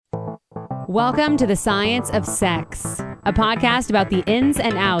Welcome to The Science of Sex, a podcast about the ins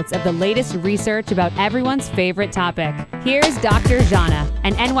and outs of the latest research about everyone's favorite topic. Here's Dr. Jana,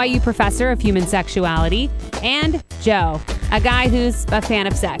 an NYU professor of human sexuality, and Joe, a guy who's a fan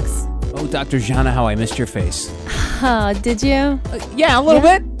of sex. Oh, Dr. Jana, how I missed your face. Did you? Yeah, a little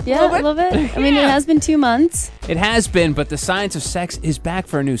bit. Yeah, a little bit. I mean, it has been 2 months. It has been, but The Science of Sex is back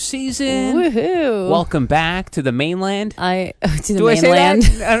for a new season. Woohoo. Welcome back to the mainland. To the Do mainland. I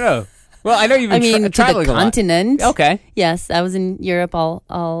say that? I don't know. Well, I know you've been to traveling the a lot. continent. Okay. Yes, I was in Europe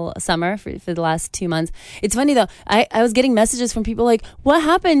all summer for the last 2 months. It's funny, though. I was getting messages from people like, what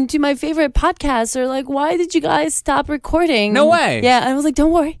happened to my favorite podcast? Or like, why did you guys stop recording? No way. Yeah, I was like,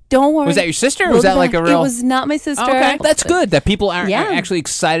 don't worry. Was that your sister? Or was that like a real... It was not my sister. Oh, okay. That's good that people are Yeah. actually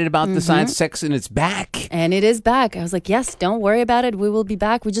excited about The Science of Sex and it's back. And it is back. I was like, yes, don't worry about it. We will be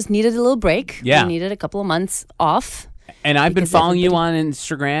back. We just needed a little break. Yeah. We needed a couple of months off. And I've been Because following you on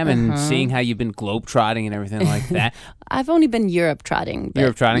Instagram and seeing how you've been globetrotting and everything like that. I've only been Europe trotting.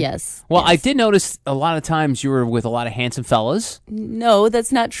 Europe trotting? Yes. Well, yes. I did notice a lot of times you were with a lot of handsome fellas. No,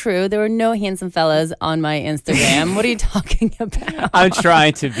 that's not true. There were no handsome fellas on my Instagram. What are you talking about? I'm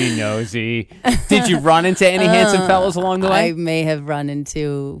trying to be nosy. Did you run into any handsome fellas along the way? I may have run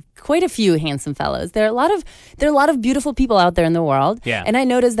into quite a few handsome fellows. There are a lot of beautiful people out there in the world. Yeah. And I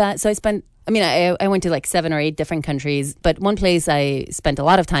noticed that. So I went to like 7 or 8 different countries, but one place I spent a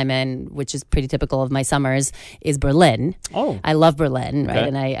lot of time in, which is pretty typical of my summers, is Berlin. Oh. I love Berlin, right? Okay.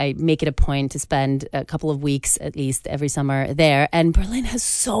 And I make it a point to spend a couple of weeks at least every summer there. And Berlin has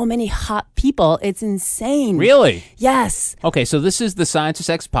so many hot people. It's insane. Really? Yes. Okay, so this is the Science of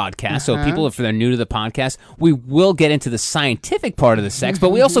Sex podcast. So people, if they're new to the podcast, we will get into the scientific part of the sex,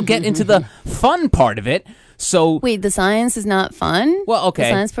 but we also get into the fun part of it. So Wait, the science is not fun? Well, okay. The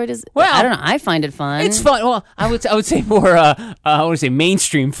science part is, Well, I don't know. I find it fun. it's fun. Well, I would say more. I would say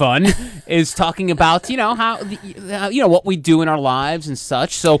mainstream fun is talking about how what we do in our lives and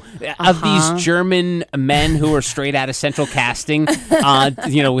such. So of these German men who are straight out of Central Casting,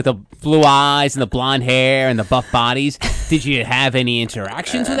 with the blue eyes and the blonde hair and the buff bodies, did you have any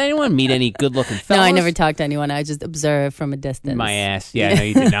interactions with anyone? Meet any good-looking fellas? No, I never talked to anyone. I just observe from a distance. My ass. Yeah, no,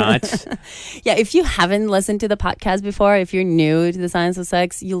 you did not. Yeah, if you haven't listened to the podcast before, if you're new to the science of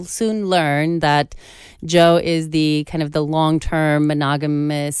sex, you'll soon learn that Joe is the kind of the long-term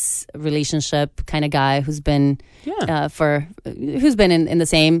monogamous relationship kind of guy who's been in the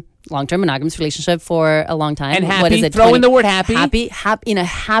same long-term monogamous relationship for a long time. And happy. What is it? Throw in the word happy.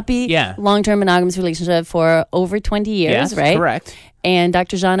 Happy long-term monogamous relationship for over 20 years, Yes, right? correct. And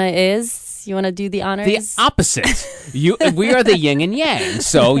Dr. Jana is... You want to do the honors? The opposite. We are the yin and yang.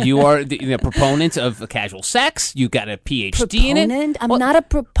 So you are the proponent of casual sex. You got a PhD in it. I'm not a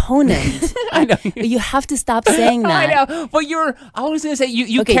proponent. I know. You have to stop saying that. I know. But I was going to say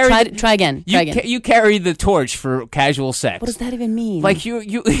you Okay, carry. try again. You carry the torch for casual sex. What does that even mean? Like you.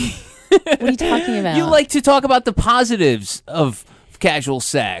 What are you talking about? You like to talk about the positives of casual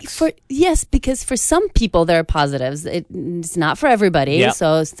sex. Yes, because for some people there are positives. It's not for everybody. Yep.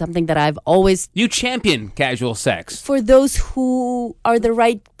 So it's something that I've always... You champion casual sex. For those who are the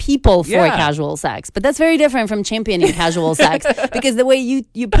right people for casual sex. But that's very different from championing casual sex. Because the way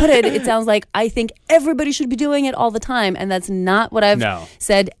you put it, it sounds like I think everybody should be doing it all the time. And that's not what I've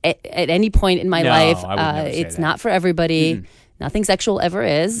said at any point in my life. I would never say it's that. not for everybody. Mm-hmm. Nothing sexual ever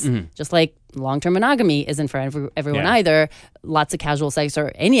is. Mm-hmm. Just like long-term monogamy isn't for everyone either. Lots of casual sex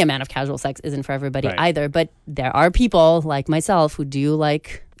or any amount of casual sex isn't for everybody either. But there are people like myself who do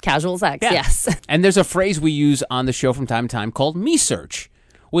like casual sex. Yeah. Yes. And there's a phrase we use on the show from time to time called me search,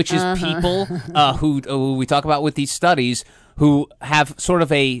 which is people who we talk about with these studies who have sort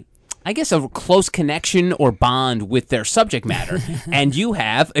of a close connection or bond with their subject matter. And you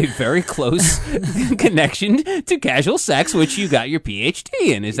have a very close connection to casual sex, which you got your PhD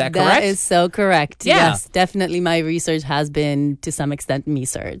in. Is that correct? That is so correct. Yeah. Yes, definitely my research has been, to some extent, me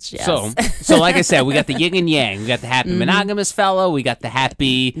search. Yes. So like I said, we got the yin and yang. We got the happy monogamous fellow. We got the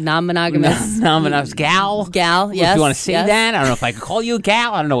happy... Non-monogamous gal. Gal, yes. If you want to say that. I don't know if I can call you a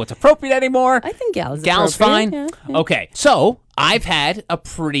gal. I don't know what's appropriate anymore. I think gal's fine. Yeah. Okay, so... I've had a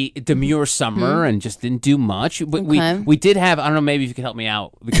pretty demure summer and just didn't do much. But we did have, I don't know, maybe if you could help me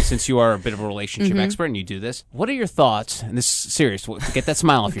out, because since you are a bit of a relationship expert and you do this, what are your thoughts, and this is serious, get that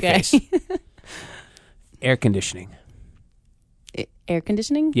smile off your face. Air conditioning. Air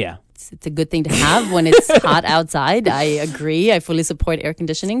conditioning? Yeah. It's a good thing to have when it's hot outside. I agree. I fully support air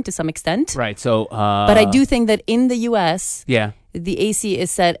conditioning to some extent. Right, so... but I do think that in the U.S., the AC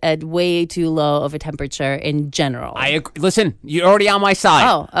is set at way too low of a temperature in general. I agree. Listen, you're already on my side.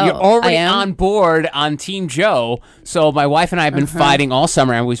 Oh, you're already I am? on board on Team Joe. So my wife and I have been fighting all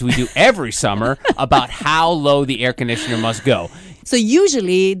summer, and we do every summer, about how low the air conditioner must go. So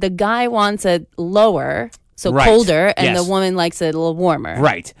usually the guy wants it lower, so Right. colder, and Yes. the woman likes it a little warmer.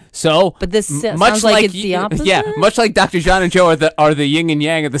 Right. So, But this sounds much like it's the opposite? Yeah, much like Dr. John and Joe are the yin and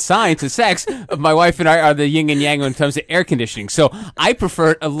yang of the science of sex, my wife and I are the yin and yang when it comes to air conditioning. So I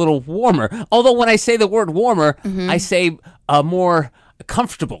prefer it a little warmer. Although when I say the word warmer, I say more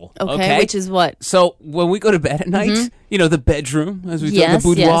comfortable. Okay, which is what? So when we go to bed at night, the bedroom, as we Yes,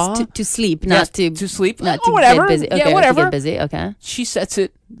 call the boudoir. yes, to sleep, Yes, not to sleep, not or to whatever. get busy. Okay, Yeah, whatever. To get busy. Okay, She sets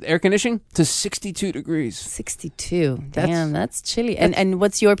it, air conditioning, to 62 degrees. 62. Damn, that's chilly. And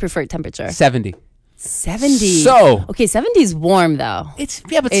what's your preferred temperature? 70. 70. So okay, 70 is warm though.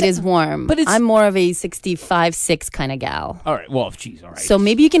 But It is warm. But I'm more of a 65, 6 kind of gal. all right. Well, geez, all right. So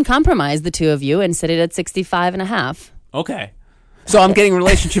maybe you can compromise the two of you and set it at 65 and a half. Okay. So I'm getting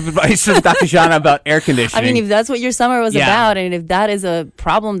relationship advice from Dr. Jana about air I conditioning. mean, if that's what your summer was Yeah. about, and if that is a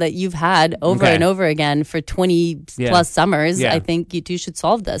problem that you've had over Okay. and over again for 20 Yeah. plus summers, Yeah. I think you two should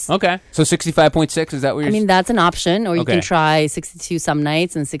solve this. Okay. So 65.6, is that what you're I mean, that's an option, or you Okay. can try 62 some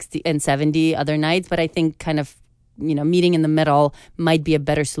nights and 60 and 70 other nights. But I think kind of, meeting in the middle might be a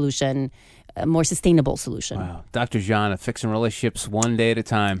better solution, a more sustainable solution. Wow. Dr. Jana, fixing relationships one day at a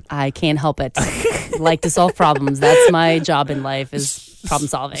time. I can't help it. Like to solve problems. That's my job in life, is problem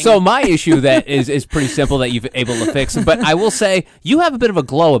solving. So my issue that is pretty simple that you've able to fix. But I will say you have a bit of a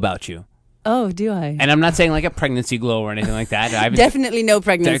glow about you. oh, do I? And I'm not saying like a pregnancy glow or anything like that. I haven't Definitely no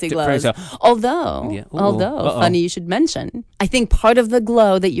pregnancy glows. so- Although, Yeah. Ooh. Uh-oh. funny you should mention, I think part of the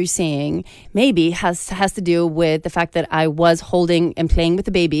glow that you're seeing maybe has to do with the fact that I was holding and playing with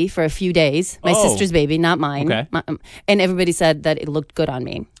the baby for a few days. My Oh. sister's baby, not mine. Okay. And everybody said that it looked good on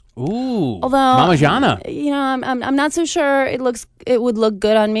me. Ooh. Although, Mama Jana. I'm not so sure it would look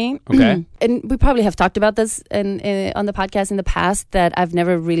good on me. Okay. And we probably have talked about this on the podcast in the past, that I've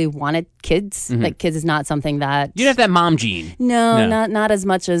never really wanted kids. Like, kids is not something that You have that mom gene. no, No. not as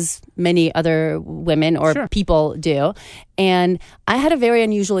much as many other women or Sure. people do. And I had a very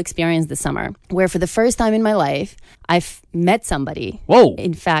unusual experience this summer where for the first time in my life, I've met somebody. Whoa.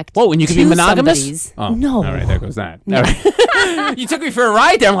 In fact, Whoa, and you can be two monogamous? somebodies. Oh, No. All right, there goes that. All right. You took me for a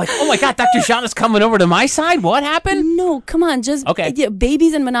ride there. I'm like, oh my God, Dr. Jana's coming over to my side? What happened? No, come on. Just Okay. yeah,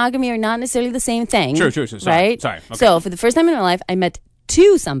 babies and monogamy are not necessarily the same thing. Sure. Sorry. Right? Sorry. Okay. So for the first time in my life, I met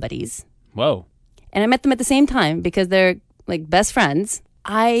two somebodies. Whoa. And I met them at the same time because they're like best friends.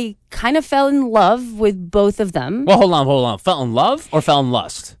 I kind of fell in love with both of them. Well, hold on. Fell in love or fell in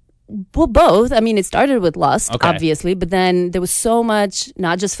lust? Well, both. I mean, it started with lust, Okay. obviously, but then there was so much,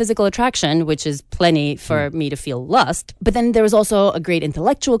 not just physical attraction, which is plenty for me to feel lust, but then there was also a great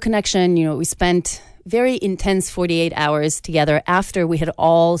intellectual connection. We spent very intense 48 hours together after we had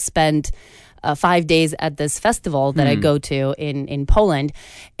all spent 5 days at this festival that I go to in Poland.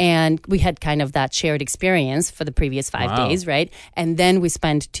 And we had kind of that shared experience for the previous 5 Wow. days, right? And then we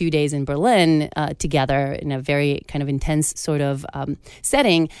spent 2 days in Berlin together in a very kind of intense sort of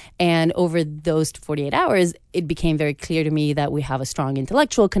setting. And over those 48 hours, it became very clear to me that we have a strong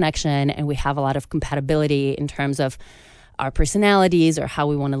intellectual connection and we have a lot of compatibility in terms of our personalities or how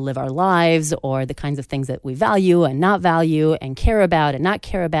we want to live our lives or the kinds of things that we value and not value and care about and not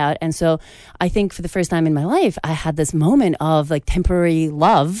care about. And so I think for the first time in my life, I had this moment of like temporary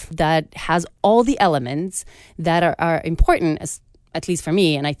love that has all the elements that are important, at least for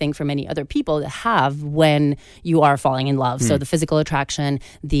me, and I think for many other people, to have when you are falling in love. So the physical attraction,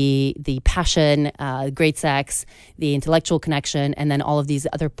 the passion, great sex, the intellectual connection, and then all of these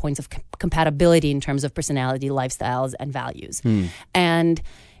other points of compatibility in terms of personality, lifestyles, and values. And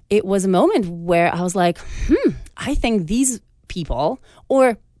it was a moment where I was like, I think these people,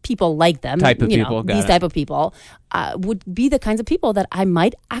 or people like them, Type of people, got these it. type of people, would be the kinds of people that I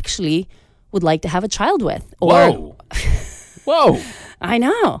might actually would like to have a child with. Or Whoa. I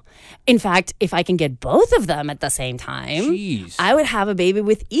know. In fact, if I can get both of them at the same time, Jeez. I would have a baby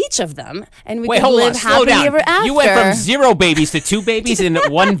with each of them, and we Wait, could hold on. live Slow happily down. ever after. You went from 0 babies to 2 babies in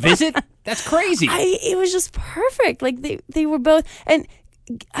one visit? That's crazy. It was just perfect. Like they were both, and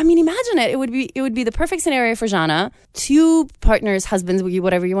I mean, imagine it. It would be the perfect scenario for Jana. Two partners, husbands,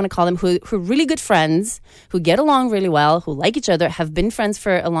 whatever you want to call them, who are really good friends, who get along really well, who like each other, have been friends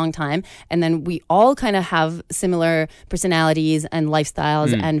for a long time, and then we all kind of have similar personalities and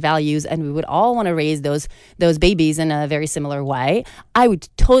lifestyles and values, and we would all want to raise those babies in a very similar way. I would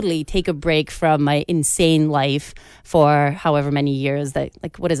totally take a break from my insane life for however many years. That,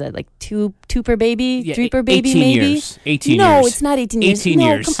 like, what is it? Like two per baby, 3 per baby, 18 maybe. Years. 18 no, years. It's not 18 years. 18 no,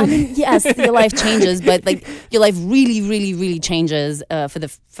 years. I mean, yes, your life changes, but like your life really, really, really changes for the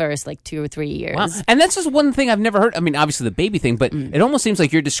first like 2 or 3 years. Wow. And that's just one thing I've never heard. I mean, obviously the baby thing, but it almost seems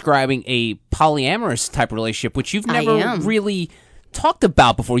like you're describing a polyamorous type of relationship, which you've never really talked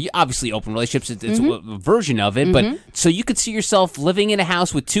about before. You obviously open relationships, it's a version of it, but so you could see yourself living in a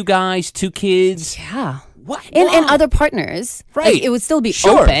house with 2 guys, 2 kids. Yeah. What? And other partners. Right. Like, it would still be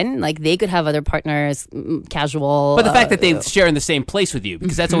Sure. open. Like, they could have other partners, casual. But the fact that they share in the same place with you,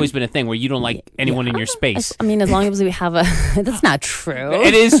 because that's always been a thing where you don't like anyone in your space. I mean, as long as we have a... That's not true.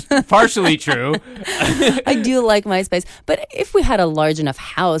 It is partially true. I do like my space. But if we had a large enough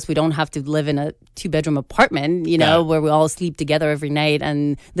house, we don't have to live in a 2-bedroom apartment, where we all sleep together every night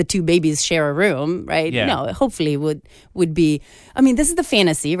and the 2 babies share a room, right? Yeah. No, hopefully would be... I mean, this is the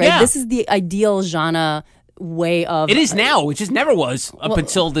fantasy, right? Yeah. This is the ideal genre way of... It is now, which just never was up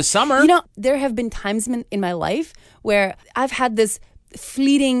until this summer. There have been times in my life where I've had this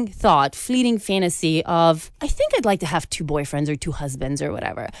fleeting thought, fleeting fantasy of, I think I'd like to have 2 boyfriends or 2 husbands or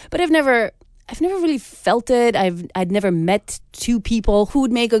whatever. But I've never really felt it. I'd never met 2 people who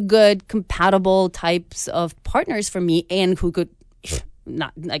would make a good, compatible types of partners for me and who could...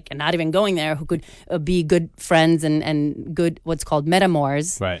 not even going there, who could be good friends and good, what's called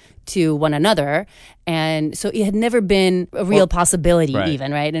metamors to one another. And so it had never been a real possibility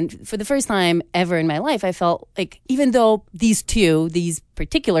even, right? And for the first time ever in my life, I felt like, even though these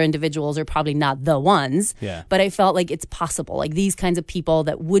particular individuals are probably not the ones, but I felt like it's possible. Like, these kinds of people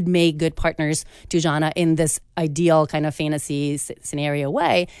that would make good partners to Jana in this ideal kind of fantasy scenario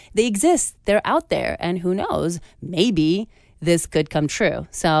way, they exist. They're out there. And who knows, maybe this could come true.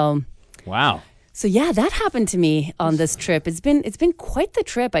 So, wow. So yeah, that happened to me on this trip. It's been quite the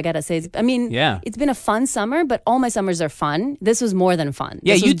trip, I gotta say. I mean, it's been a fun summer, but all my summers are fun. This was more than fun.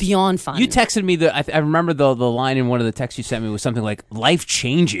 Yeah, this was beyond fun. You texted me I remember the line in one of the texts you sent me was something like life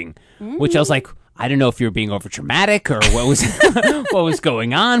changing, which I was like, I don't know if you were being over dramatic or what was what was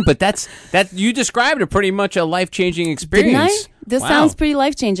going on, but that you described it pretty much a life changing experience. Didn't I? This sounds pretty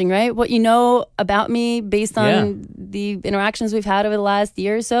life changing, right? What you know about me based on the interactions we've had over the last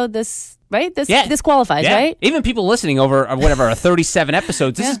year or so. This qualifies, right? Even people listening over our 37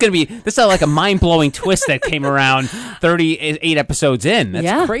 episodes, this is like a mind-blowing twist that came around 38 episodes in.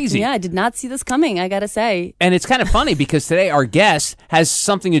 That's crazy. Yeah, I did not see this coming, I gotta say. And it's kind of funny because today our guest has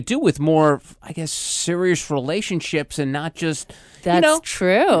something to do with more, I guess, serious relationships and not just... That's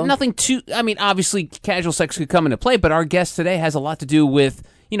true. Nothing too... I mean, obviously, casual sex could come into play, but our guest today has a lot to do with,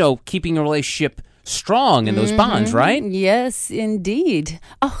 keeping a relationship strong in those bonds, right? Yes, indeed.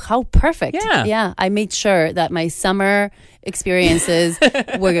 Oh, how perfect. Yeah. I made sure that my summer experiences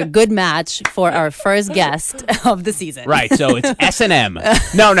were a good match for our first guest of the season. Right, so it's S&M.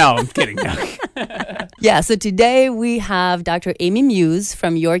 No, I'm kidding. No. Yeah, so today we have Dr. Amy Muse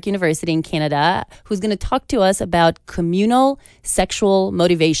from York University in Canada, who's going to talk to us about communal sexual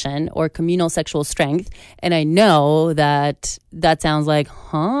motivation or communal sexual strength. And I know that sounds like,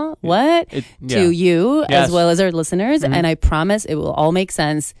 what? To you as well as our listeners. And I promise it will all make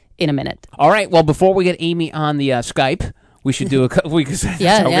sense in a minute. All right, well, before we get Amy on the Skype, we should do talk to her on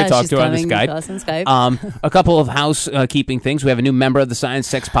the Skype. To us on Skype. A couple of housekeeping things. We have a new member of the Science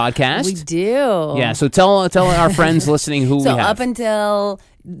Sex Podcast. We do. Yeah, so tell our friends listening who we have. So up until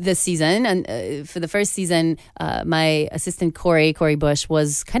this season, and for the first season, my assistant Corey Bush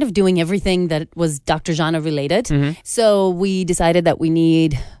was kind of doing everything that was Dr. Jana related. So we decided that we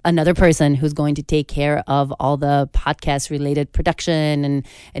need another person who's going to take care of all the podcast related production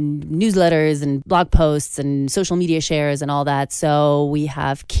and newsletters and blog posts and social media shares and all that. So we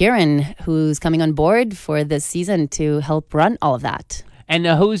have Kieran, who's coming on board for this season to help run all of that. And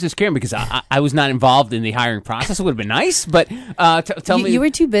who is this Karen? Because I was not involved in the hiring process. It would have been nice, but tell me. You were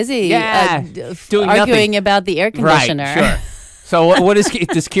too busy doing arguing about the air conditioner. Right, sure. So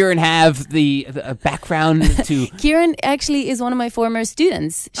does Kieran have the background to... Kieran actually is one of my former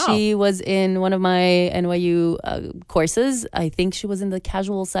students. She was in one of my NYU courses. I think she was in the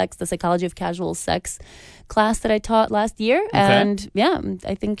psychology of casual sex class that I taught last year. And yeah,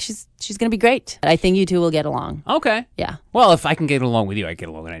 I think she's going to be great. I think you two will get along. Okay. Yeah. Well, if I can get along with you, I get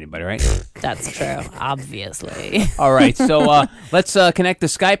along with anybody, right? That's true, obviously. All right. So let's connect to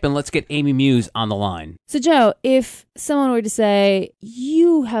Skype and let's get Amy Muse on the line. So, Joe, if someone were to say,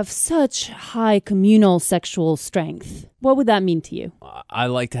 you have such high communal sexual strength, what would that mean to you? I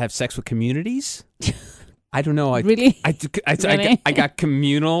like to have sex with communities. I don't know. Really? I got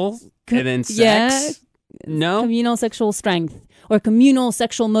communal and then sex. Yeah. No? Communal sexual strength or communal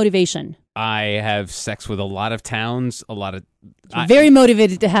sexual motivation. I have sex with a lot of towns, Very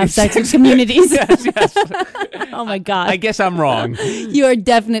motivated to have sex with communities. Yes. Oh my God. I guess I'm wrong. You are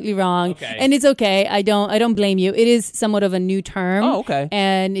definitely wrong. Okay. And it's okay. I don't blame you. It is somewhat of a new term. Oh, okay.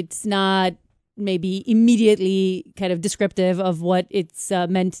 And it's not maybe immediately kind of descriptive of what it's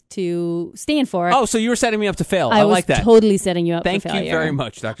meant to stand for. Oh, so you were setting me up to fail. I like that. I was totally setting you up Thank for failure. you very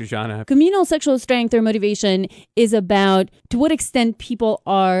much, Dr. Jana. Communal sexual strength or motivation is about to what extent people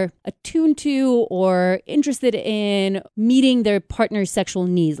are attuned to or interested in meeting their partner's sexual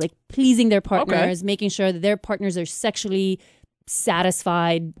needs, like pleasing their partners, making sure that their partners are sexually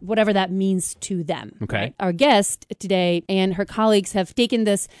satisfied, whatever that means to them. Okay. Right? Our guest today and her colleagues have taken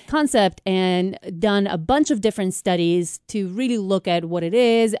this concept and done a bunch of different studies to really look at what it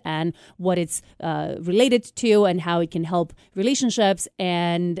is and what it's related to and how it can help relationships.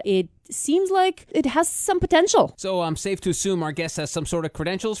 And it seems like it has some potential. So I'm safe to assume our guest has some sort of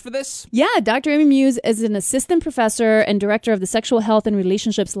credentials for this? Yeah, Dr. Amy Muse is an assistant professor and director of the Sexual Health and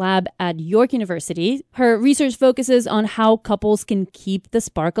Relationships Lab at York University. Her research focuses on how couples can keep the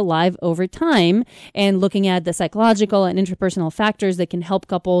spark alive over time and looking at the psychological and interpersonal factors that can help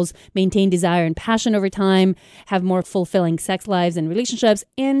couples maintain desire and passion over time, have more fulfilling sex lives and relationships,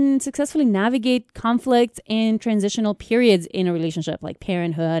 and successfully navigate conflicts and transitional periods in a relationship like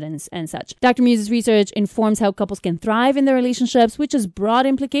parenthood and such. Dr. Muse's research informs how couples can thrive in their relationships, which has broad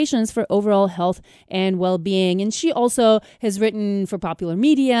implications for overall health and well-being. And she also has written for popular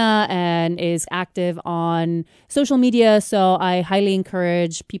media and is active on social media. So I highly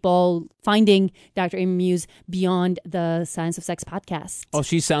encourage people finding Dr. Amy Muse beyond the Science of Sex podcast. Oh,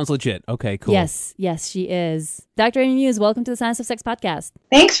 she sounds legit. Okay, cool. Yes, she is. Dr. Amy Muse, welcome to the Science of Sex podcast.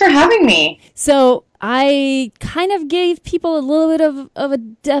 Thanks for having me. So I kind of gave people a little bit of a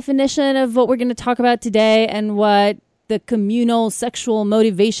definition of what we're going to talk about today and what the communal sexual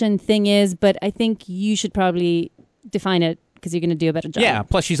motivation thing is, but I think you should probably define it because you're going to do a better job. Yeah,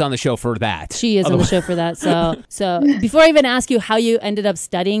 plus she's on the show for that. She is on the show for that. So before I even ask you how you ended up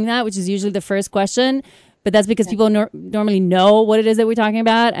studying that, which is usually the first question, but that's because people normally know what it is that we're talking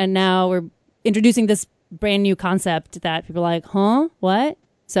about, and now we're introducing this brand new concept that people are like, huh? What?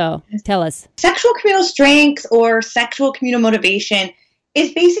 So tell us. Sexual communal strength or sexual communal motivation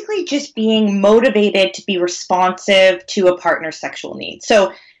is basically just being motivated to be responsive to a partner's sexual needs.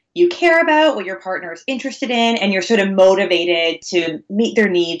 So you care about what your partner is interested in, and you're sort of motivated to meet their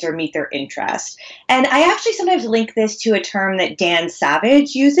needs or meet their interests. And I actually sometimes link this to a term that Dan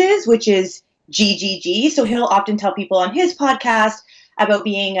Savage uses, which is GGG. So he'll often tell people on his podcast about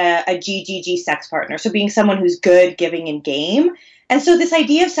being a GGG sex partner. So being someone who's good, giving, and game. And so this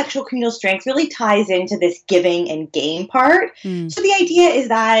idea of sexual communal strength really ties into this giving and game part. So the idea is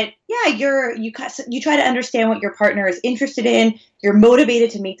that, you try to understand what your partner is interested in. You're motivated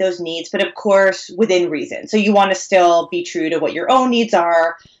to meet those needs, but of course, within reason. So you want to still be true to what your own needs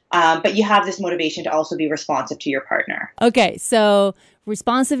are, but you have this motivation to also be responsive to your partner. Okay, so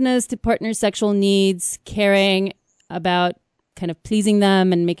responsiveness to partner's sexual needs, caring about kind of pleasing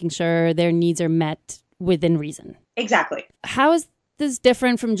them and making sure their needs are met within reason. Exactly. How is this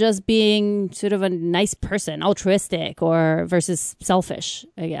different from just being sort of a nice person, altruistic, or versus selfish,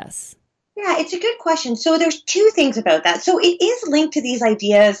 I guess? Yeah, it's a good question. So there's two things about that. So it is linked to these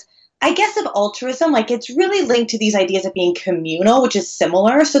ideas, I guess, of altruism. Like it's really linked to these ideas of being communal, which is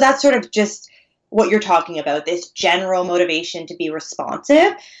similar. So that's sort of just what you're talking about, this general motivation to be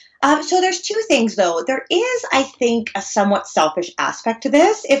responsive. So there's two things, though. There is, I think, a somewhat selfish aspect to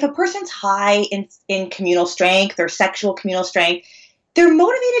this. If a person's high in communal strength or sexual communal strength, they're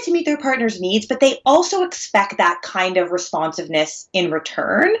motivated to meet their partner's needs, but they also expect that kind of responsiveness in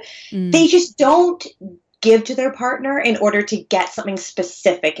return. They just don't give to their partner in order to get something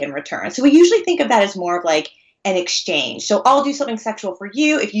specific in return. So we usually think of that as more of like an exchange. So I'll do something sexual for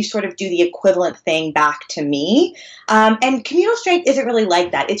you if you sort of do the equivalent thing back to me. And communal strength isn't really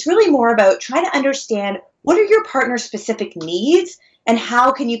like that. It's really more about trying to understand what are your partner's specific needs and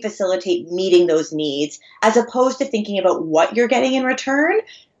how can you facilitate meeting those needs, as opposed to thinking about what you're getting in return.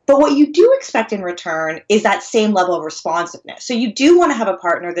 But what you do expect in return is that same level of responsiveness. So you do want to have a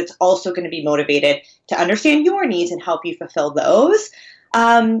partner that's also going to be motivated to understand your needs and help you fulfill those.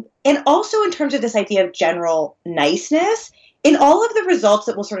 And also in terms of this idea of general niceness, in all of the results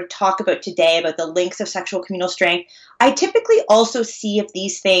that we'll sort of talk about today about the links of sexual communal strength, I typically also see if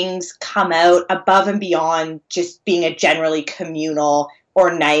these things come out above and beyond just being a generally communal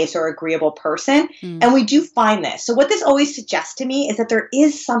or nice or agreeable person. And we do find this. So what this always suggests to me is that there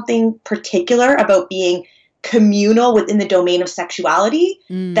is something particular about being communal within the domain of sexuality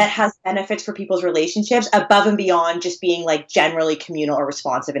that has benefits for people's relationships above and beyond just being like generally communal or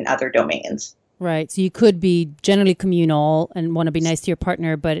responsive in other domains. Right. So you could be generally communal and want to be nice to your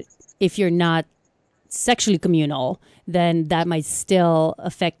partner, but if you're not sexually communal, then that might still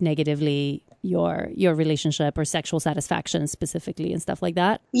affect negatively your relationship or sexual satisfaction specifically and stuff like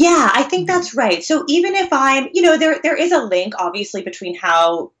that. Yeah, I think that's right. So even if I'm, there is a link obviously between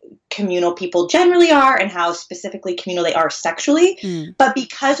how communal people generally are and how specifically communal they are sexually. But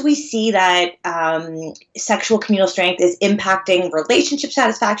because we see that sexual communal strength is impacting relationship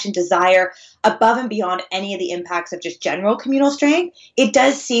satisfaction, desire, above and beyond any of the impacts of just general communal strength, it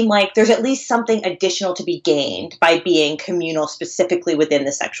does seem like there's at least something additional to be gained by being communal specifically within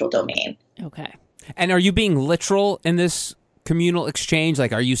the sexual domain. Okay. And are you being literal in this communal exchange?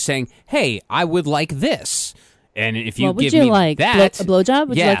 Like, are you saying, hey, I would like this? And if you give me like? that... A blowjob?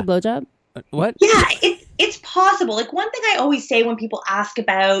 Would you like a blowjob? What? Yeah, it's possible. Like one thing I always say when people ask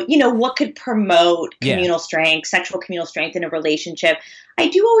about, what could promote communal strength, sexual communal strength in a relationship, I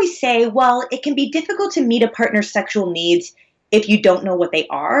do always say, well, it can be difficult to meet a partner's sexual needs if you don't know what they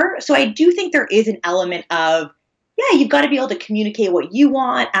are. So I do think there is an element of, you've got to be able to communicate what you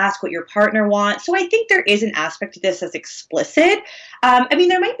want, ask what your partner wants. So I think there is an aspect to this that's explicit.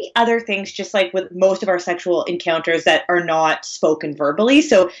 There might be other things, just like with most of our sexual encounters, that are not spoken verbally.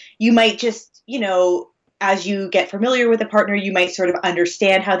 So you might just, as you get familiar with a partner, you might sort of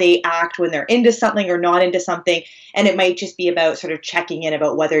understand how they act when they're into something or not into something. And it might just be about sort of checking in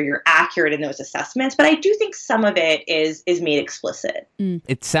about whether you're accurate in those assessments. But I do think some of it is made explicit.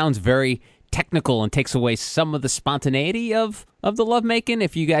 It sounds very technical and takes away some of the spontaneity of the lovemaking.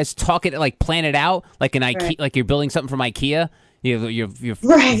 If you guys talk it, like plan it out, like an IKEA, like you're building something from IKEA,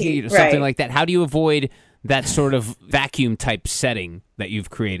 something like that. How do you avoid that sort of vacuum type setting that you've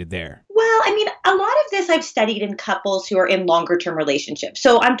created there? Well, a lot of this I've studied in couples who are in longer term relationships.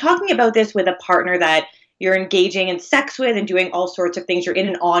 So I'm talking about this with a partner that you're engaging in sex with and doing all sorts of things. You're in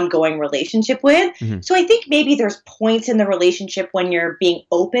an ongoing relationship with. So I think maybe there's points in the relationship when you're being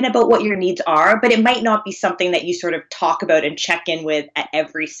open about what your needs are, but it might not be something that you sort of talk about and check in with at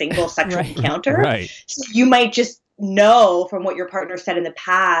every single sexual encounter. Right. So you might just know from what your partner said in the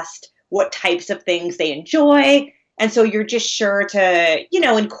past what types of things they enjoy. And so you're just sure to,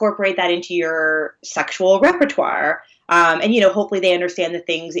 incorporate that into your sexual repertoire. And hopefully they understand the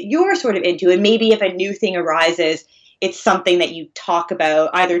things that you're sort of into. And maybe if a new thing arises, it's something that you talk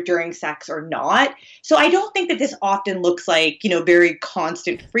about either during sex or not. So I don't think that this often looks like, very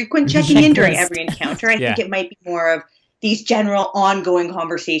constant, frequent checking in during every encounter. I think it might be more of these general ongoing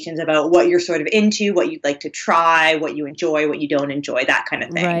conversations about what you're sort of into, what you'd like to try, what you enjoy, what you don't enjoy, that kind of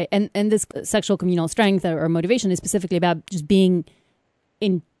thing. Right. And this sexual communal strength or motivation is specifically about just being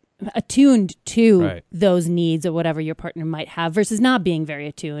attuned to those needs or whatever your partner might have versus not being very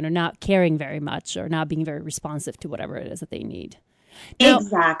attuned or not caring very much or not being very responsive to whatever it is that they need. Now,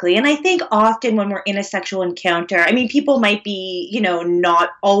 exactly. And I think often when we're in a sexual encounter, people might be, not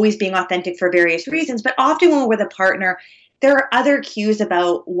always being authentic for various reasons, but often when we're with a partner, there are other cues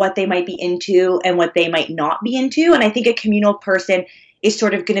about what they might be into and what they might not be into. And I think a communal person is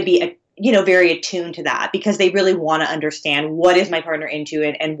sort of going to be very attuned to that because they really want to understand what is my partner into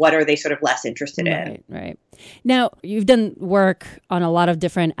and what are they sort of less interested in. Right. Now, you've done work on a lot of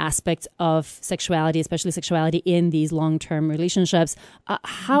different aspects of sexuality, especially sexuality in these long-term relationships.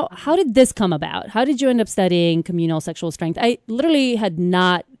 How did this come about? How did you end up studying communal sexual strength? I literally had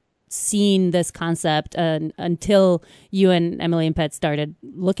not seen this concept until you and Emily and Pet started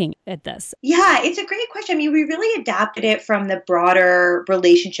looking at this? Yeah, it's a great question. We really adapted it from the broader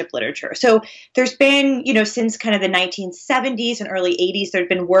relationship literature. So there's been, since kind of the 1970s and early 80s, there's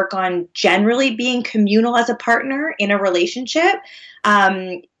been work on generally being communal as a partner in a relationship.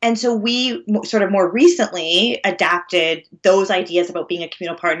 And so we sort of more recently adapted those ideas about being a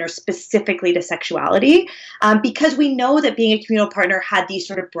communal partner specifically to sexuality, because we know that being a communal partner had these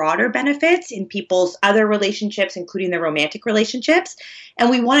sort of broader benefits in people's other relationships, including their romantic relationships.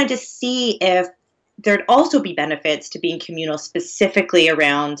 And we wanted to see if there'd also be benefits to being communal specifically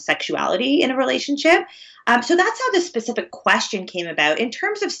around sexuality in a relationship. So that's how this specific question came about. In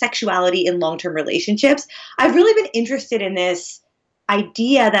terms of sexuality in long-term relationships, I've really been interested in this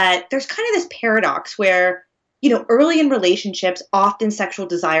idea that there's kind of this paradox where, early in relationships, often sexual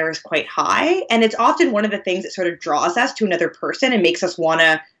desire is quite high. And it's often one of the things that sort of draws us to another person and makes us want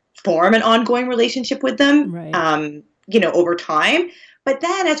to form an ongoing relationship with them, Right. Over time. But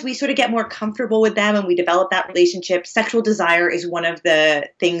then as we sort of get more comfortable with them and we develop that relationship, sexual desire is one of the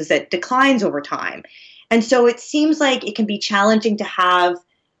things that declines over time. And so it seems like it can be challenging to have,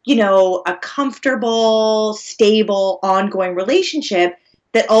 a comfortable, stable, ongoing relationship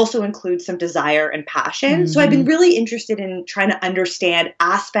that also includes some desire and passion. Mm-hmm. So I've been really interested in trying to understand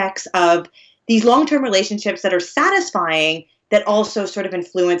aspects of these long-term relationships that are satisfying that also sort of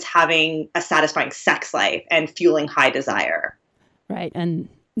influence having a satisfying sex life and fueling high desire. Right. And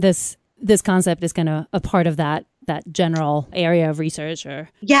this concept is kind of a part of that general area of research, or?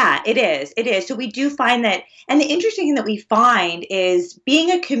 Yeah, it is. It is. So we do find that, and the interesting thing that we find is being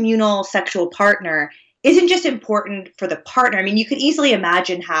a communal sexual partner isn't just important for the partner. I mean, you could easily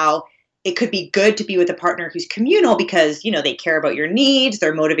imagine how it could be good to be with a partner who's communal because, they care about your needs,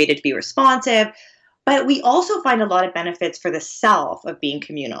 they're motivated to be responsive. But we also find a lot of benefits for the self of being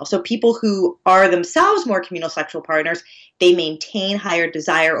communal. So people who are themselves more communal sexual partners, they maintain higher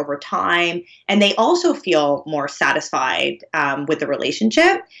desire over time, and they also feel more satisfied with the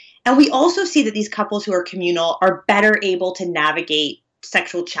relationship. And we also see that these couples who are communal are better able to navigate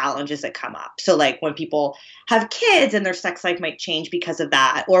sexual challenges that come up. So like when people have kids and their sex life might change because of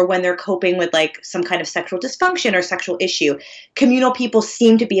that, or when they're coping with like some kind of sexual dysfunction or sexual issue, communal people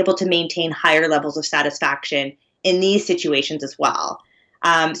seem to be able to maintain higher levels of satisfaction in these situations as well.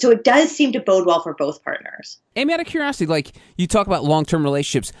 So it does seem to bode well for both partners. Amy, out of curiosity, like you talk about long-term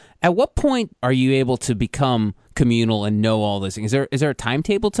relationships, at what point are you able to become communal and know all this? Is there a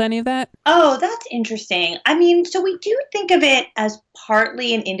timetable to any of that? Oh, that's interesting. I mean, so we do think of it as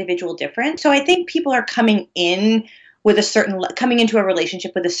partly an individual difference. So I think people are coming into a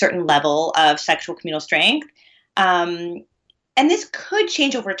relationship with a certain level of sexual communal strength. And this could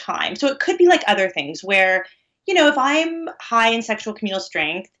change over time. So it could be like other things where, if I'm high in sexual communal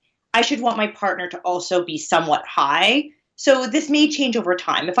strength, I should want my partner to also be somewhat high. So this may change over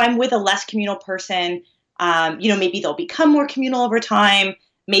time. If I'm with a less communal person, maybe they'll become more communal over time.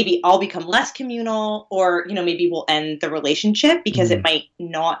 Maybe I'll become less communal, or, maybe we'll end the relationship because it might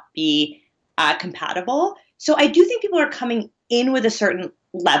not be compatible. So I do think people are coming in with a certain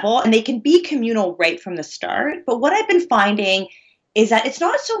level and they can be communal right from the start. But what I've been finding is that it's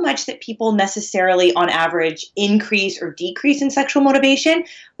not so much that people necessarily on average increase or decrease in sexual motivation,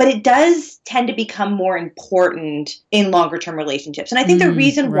 but it does tend to become more important in longer term relationships. And I think the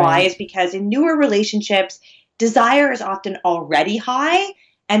reason why is because in newer relationships, desire is often already high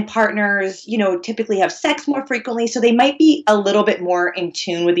and partners, typically have sex more frequently. So they might be a little bit more in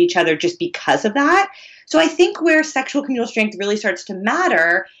tune with each other just because of that. So I think where sexual communal strength really starts to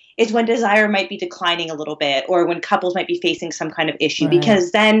matter is when desire might be declining a little bit, or when couples might be facing some kind of issue,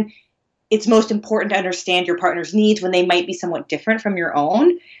 because then it's most important to understand your partner's needs when they might be somewhat different from your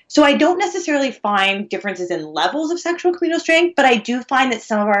own. So I don't necessarily find differences in levels of sexual communal strength, but I do find that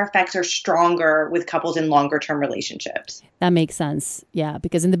some of our effects are stronger with couples in longer term relationships. That makes sense. Yeah,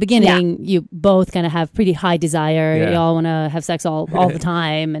 because in the beginning, you both kind of have pretty high desire. Yeah. You all want to have sex all the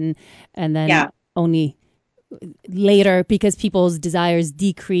time, and then only later, because people's desires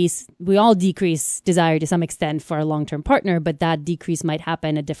decrease, we all decrease desire to some extent for a long-term partner, but that decrease might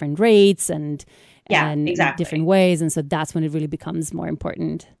happen at different rates and different ways. And so that's when it really becomes more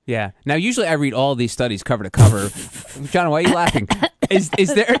important. Yeah. Now, usually I read all these studies cover to cover. John, why are you laughing? Is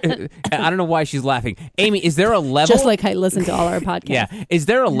there, I don't know why she's laughing. Amy, is there a level? Just like I listen to all our podcasts. Yeah. Is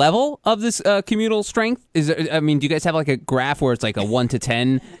there a level of this communal strength? Do you guys have like a graph where it's like a 1 to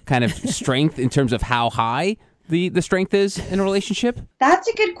 10 kind of strength in terms of how high the strength is in a relationship? That's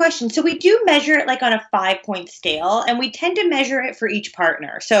a good question. So we do measure it like on a 5-point scale, and we tend to measure it for each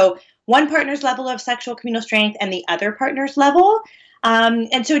partner. So one partner's level of sexual communal strength and the other partner's level.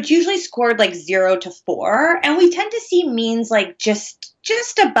 And so it's usually scored like 0 to 4. And we tend to see means like just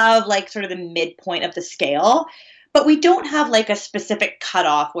above like sort of the midpoint of the scale. But we don't have like a specific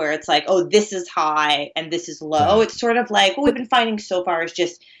cutoff where it's like, oh, this is high and this is low. It's sort of like what we've been finding so far is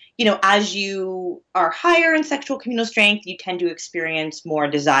just, as you are higher in sexual communal strength, you tend to experience more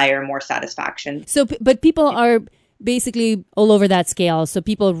desire, more satisfaction. So, but people are basically all over that scale. So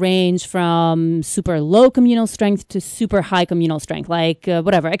people range from super low communal strength to super high communal strength, like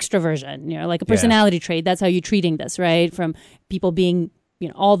extroversion, like a personality trait. That's how you're treating this, right? From people being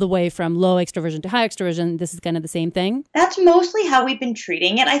all the way from low extroversion to high extroversion, this is kind of the same thing? That's mostly how we've been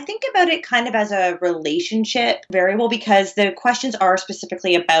treating it. I think about it kind of as a relationship variable because the questions are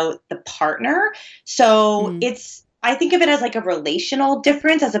specifically about the partner. So I think of it as like a relational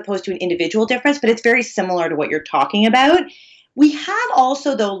difference as opposed to an individual difference, but it's very similar to what you're talking about. We have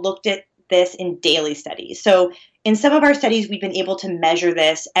also, though, looked at this in daily studies. So in some of our studies, we've been able to measure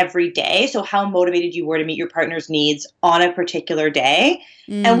this every day. So how motivated you were to meet your partner's needs on a particular day.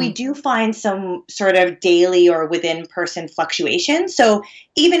 And we do find some sort of daily or within person fluctuation. So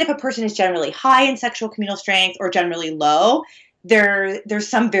even if a person is generally high in sexual communal strength or generally low, there's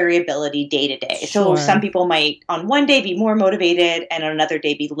some variability day to day. So some people might on one day be more motivated and on another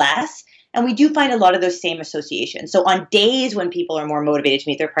day be less. And we do find a lot of those same associations. So on days when people are more motivated to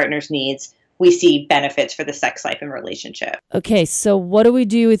meet their partner's needs, we see benefits for the sex life and relationship. Okay, so what do we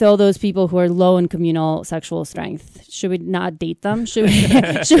do with all those people who are low in communal sexual strength? Should we not date them?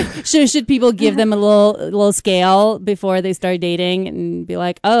 Should people give them a little scale before they start dating and be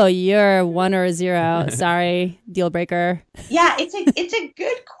like, oh, you're 1 or a 0, sorry, deal breaker? Yeah, it's a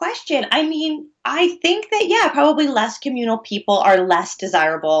good question. I mean, I think that, probably less communal people are less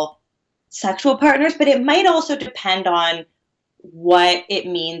desirable sexual partners, but it might also depend on what it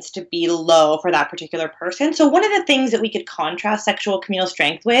means to be low for that particular person. So one of the things that we could contrast sexual communal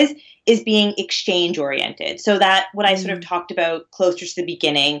strength with is being exchange oriented. So that what I sort of talked about closer to the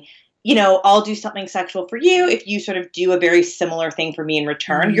beginning, I'll do something sexual for you if you sort of do a very similar thing for me in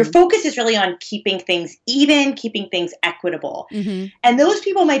return. Your focus is really on keeping things even, keeping things equitable. And those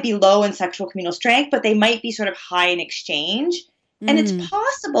people might be low in sexual communal strength, but they might be sort of high in exchange. And it's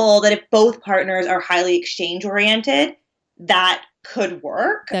possible that if both partners are highly exchange oriented, that could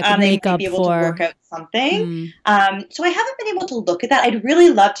work. That could they make might up be able for to work out something. So I haven't been able to look at that. I'd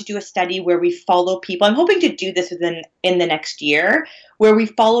really love to do a study where we follow people. I'm hoping to do this in the next year, where we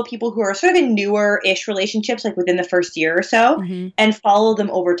follow people who are sort of in newer-ish relationships, like within the first year or so, and follow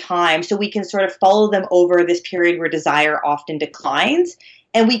them over time. So we can sort of follow them over this period where desire often declines,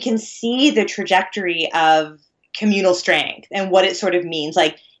 and we can see the trajectory of communal strength and what it sort of means.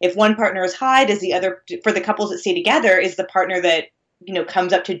 Like if one partner is high, does the other, for the couples that stay together, is the partner that,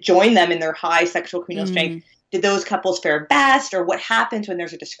 comes up to join them in their high sexual communal strength, did those couples fare best, or what happens when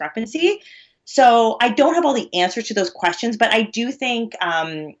there's a discrepancy? So I don't have all the answers to those questions, but I do think,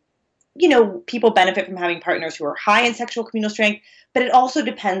 people benefit from having partners who are high in sexual communal strength, but it also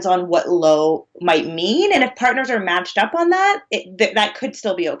depends on what low might mean. And if partners are matched up on that, that could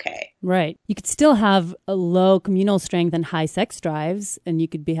still be okay. Right. You could still have a low communal strength and high sex drives, and you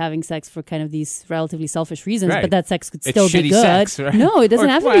could be having sex for kind of these relatively selfish reasons, but that sex could still be good. Sex, right? No, it doesn't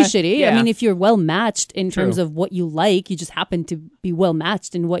have to be shitty. Yeah. I mean, if you're well matched in terms of what you like, you just happen to be well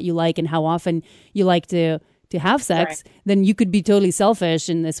matched in what you like and how often you like to have sex, then you could be totally selfish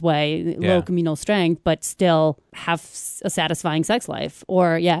in this way, low communal strength, but still have a satisfying sex life.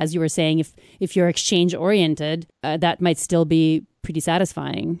 Or, as you were saying, if you're exchange oriented, that might still be pretty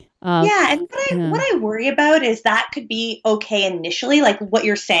satisfying. And what I worry about is that could be okay initially, like what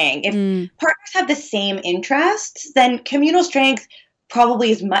you're saying. If partners have the same interests, then communal strength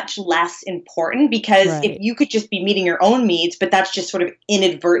probably is much less important, because if you could just be meeting your own needs, but that's just sort of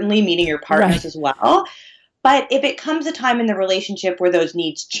inadvertently meeting your partner's as well. But if it comes a time in the relationship where those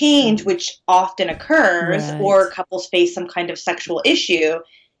needs change, which often occurs, or couples face some kind of sexual issue,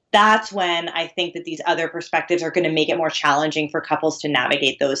 that's when I think that these other perspectives are going to make it more challenging for couples to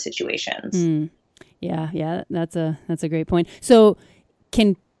navigate those situations. Yeah, that's a great point. So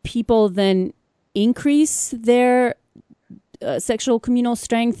can people then increase their sexual communal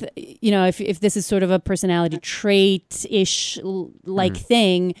strength, if this is sort of a personality trait-ish like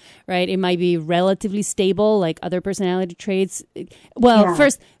thing, right? It might be relatively stable, like other personality traits. Well,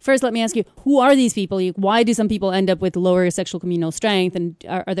 first, let me ask you, who are these people? Why do some people end up with lower sexual communal strength? And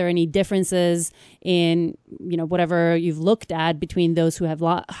are there any differences in, whatever you've looked at between those who have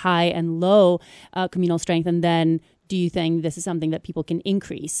high and low communal strength? And then do you think this is something that people can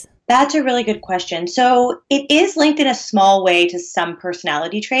increase? That's a really good question. So it is linked in a small way to some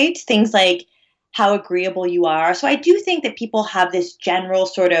personality traits, things like how agreeable you are. So I do think that people have this general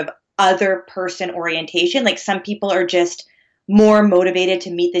sort of other person orientation. Like some people are just more motivated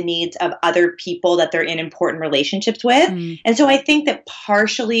to meet the needs of other people that they're in important relationships with. And so I think that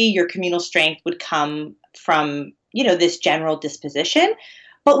partially your communal strength would come from, this general disposition.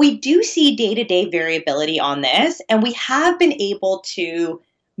 But we do see day-to-day variability on this, and we have been able to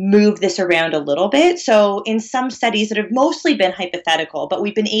move this around a little bit. So in some studies that have mostly been hypothetical, but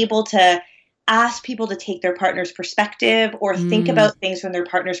we've been able to ask people to take their partner's perspective or think about things from their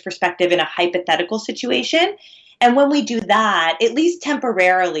partner's perspective in a hypothetical situation. And when we do that, at least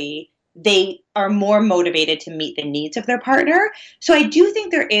temporarily, they are more motivated to meet the needs of their partner. So I do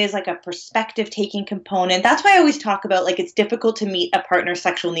think there is like a perspective taking component. That's why I always talk about like it's difficult to meet a partner's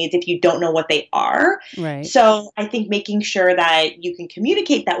sexual needs if you don't know what they are. Right. So I think making sure that you can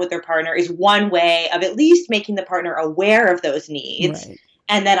communicate that with their partner is one way of at least making the partner aware of those needs. Right.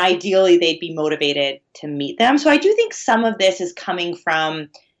 And then ideally they'd be motivated to meet them. So I do think some of this is coming from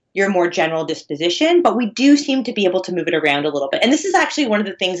your more general disposition, but we do seem to be able to move it around a little bit. And this is actually one of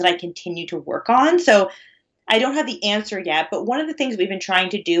the things that I continue to work on. So I don't have the answer yet, but one of the things we've been trying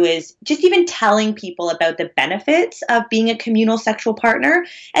to do is just even telling people about the benefits of being a communal sexual partner.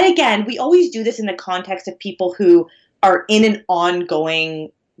 And again, we always do this in the context of people who are in an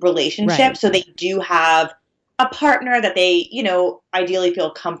ongoing relationship. Right. So they do have a partner that they, ideally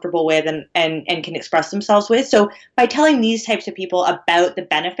feel comfortable with and can express themselves with. So by telling these types of people about the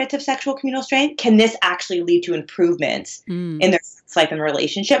benefits of sexual communal strength, can this actually lead to improvements in their sex life and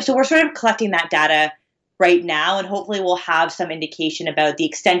relationship? So we're sort of collecting that data right now, and hopefully we'll have some indication about the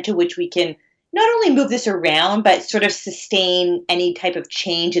extent to which we can not only move this around, but sort of sustain any type of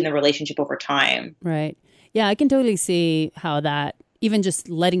change in the relationship over time. Right. Yeah, I can totally see how that, even just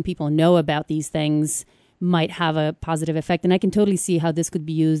letting people know about these things might have a positive effect. And I can totally see how this could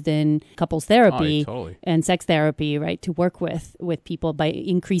be used in couples therapy and sex therapy, right? To work with people by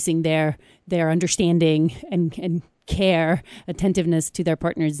increasing their understanding and care, attentiveness to their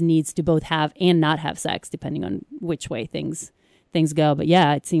partner's needs to both have and not have sex, depending on which way things go. But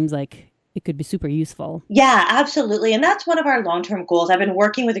yeah, it seems like it could be super useful. Yeah, absolutely. And that's one of our long-term goals. I've been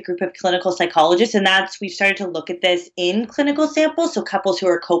working with a group of clinical psychologists, and we've started to look at this in clinical samples. So couples who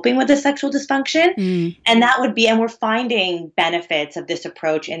are coping with a sexual dysfunction. And we're finding benefits of this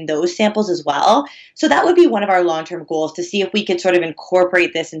approach in those samples as well. So that would be one of our long-term goals, to see if we could sort of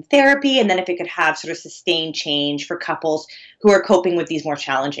incorporate this in therapy, and then if it could have sort of sustained change for couples who are coping with these more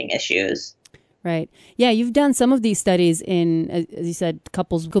challenging issues. Right. Yeah, you've done some of these studies in, as you said,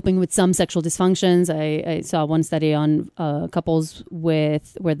 couples coping with some sexual dysfunctions. I saw one study on couples where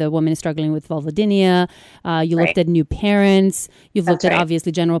the woman is struggling with vulvodynia. You looked at new parents. You've looked at,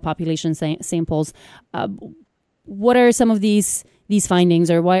 obviously, general population samples. What are some of these findings,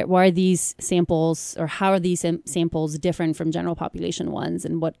 or why are these samples, or how are these samples different from general population ones,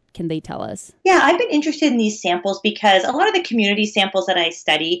 and what can they tell us? Yeah, I've been interested in these samples because a lot of the community samples that I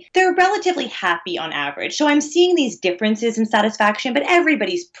study, they're relatively happy on average. So I'm seeing these differences in satisfaction, but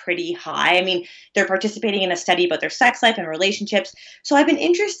everybody's pretty high. I mean, they're participating in a study about their sex life and relationships. So I've been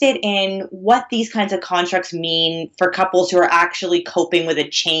interested in what these kinds of constructs mean for couples who are actually coping with a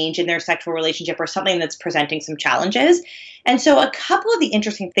change in their sexual relationship or something that's presenting some challenges. And so a couple of the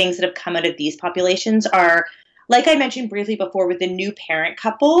interesting things that have come out of these populations are, like I mentioned briefly before with the new parent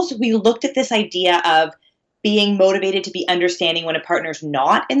couples, we looked at this idea of being motivated to be understanding when a partner's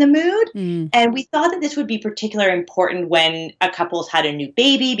not in the mood. And we thought that this would be particularly important when a couple's had a new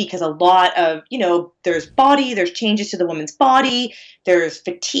baby, because a lot of, there's changes to the woman's body, there's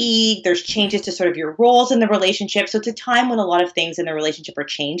fatigue, there's changes to sort of your roles in the relationship. So it's a time when a lot of things in the relationship are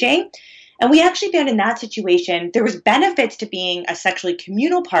changing. And we actually found in that situation, there was benefits to being a sexually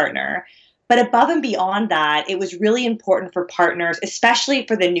communal partner. But above and beyond that, it was really important for partners, especially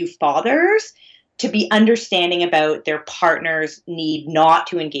for the new fathers, to be understanding about their partner's need not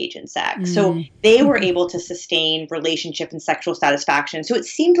to engage in sex. So they were able to sustain relationship and sexual satisfaction. So it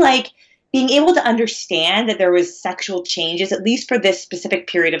seemed like being able to understand that there was sexual changes, at least for this specific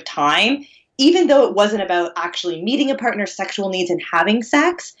period of time, even though it wasn't about actually meeting a partner's sexual needs and having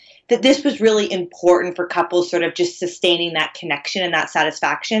sex, that this was really important for couples sort of just sustaining that connection and that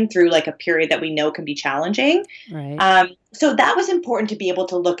satisfaction through like a period that we know can be challenging. Right. So that was important to be able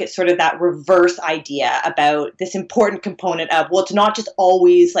to look at sort of that reverse idea about this important component of, well, it's not just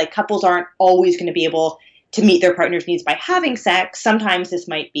always like couples aren't always going to be able to meet their partner's needs by having sex. Sometimes this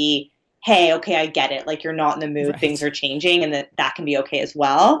might be, hey, okay, I get it. Like you're not in the mood, things are changing, and that can be okay as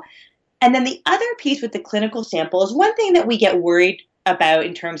well. And then the other piece with the clinical sample is one thing that we get worried about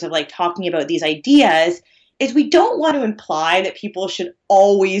in terms of like talking about these ideas is we don't want to imply that people should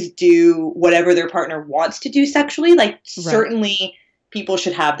always do whatever their partner wants to do sexually. Like certainly people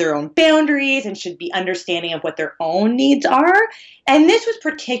should have their own boundaries and should be understanding of what their own needs are. And this was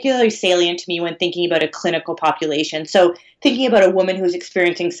particularly salient to me when thinking about a clinical population. So thinking about a woman who's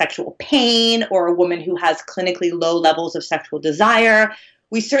experiencing sexual pain or a woman who has clinically low levels of sexual desire,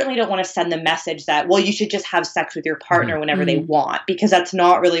 we certainly don't want to send the message that, well, you should just have sex with your partner whenever they want, because that's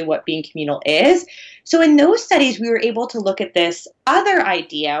not really what being communal is. So in those studies, we were able to look at this other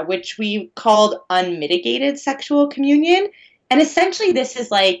idea, which we called unmitigated sexual communion. And essentially, this is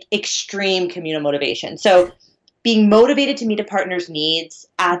like extreme communal motivation. So being motivated to meet a partner's needs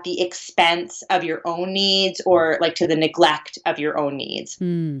at the expense of your own needs, or like to the neglect of your own needs.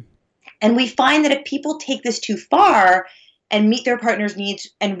 And we find that if people take this too far and meet their partner's needs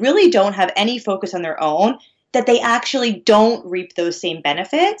and really don't have any focus on their own, that they actually don't reap those same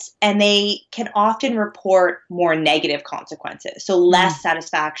benefits, and they can often report more negative consequences. So less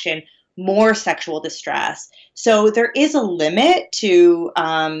satisfaction, more sexual distress. So there is a limit to,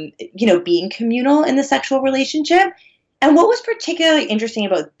 being communal in the sexual relationship. And what was particularly interesting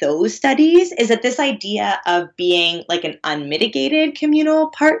about those studies is that this idea of being like an unmitigated communal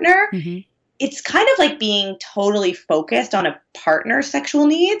partner, it's kind of like being totally focused on a partner's sexual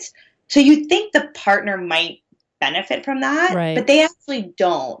needs. So you think the partner might benefit from that, but they actually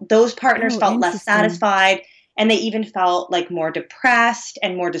don't. Those partners felt less satisfied, and they even felt like more depressed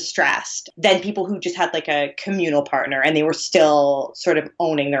and more distressed than people who just had like a communal partner and they were still sort of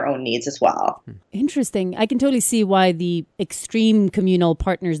owning their own needs as well. Interesting. I can totally see why the extreme communal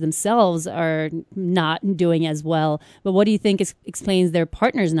partners themselves are not doing as well. But what do you think explains their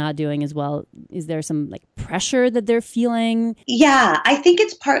partners not doing as well? Is there some like pressure that they're feeling? Yeah, I think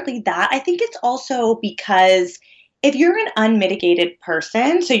it's partly that. I think it's also because if you're an unmitigated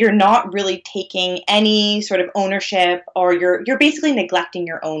person, so you're not really taking any sort of ownership, or you're basically neglecting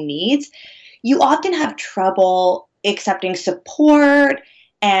your own needs, you often have trouble accepting support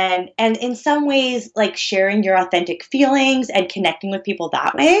and in some ways like sharing your authentic feelings and connecting with people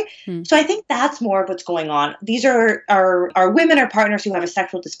that way. So I think that's more of what's going on. These are women or partners who have a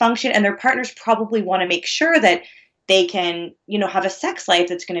sexual dysfunction, and their partners probably want to make sure that they can, have a sex life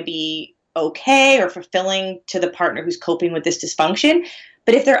that's going to be okay or fulfilling to the partner who's coping with this dysfunction.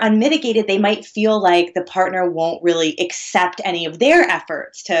 But if they're unmitigated, they might feel like the partner won't really accept any of their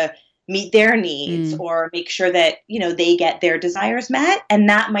efforts to meet their needs or make sure that, they get their desires met. And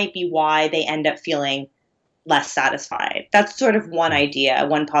that might be why they end up feeling less satisfied. That's sort of one idea,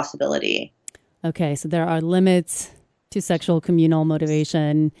 one possibility. Okay, so there are limits to sexual communal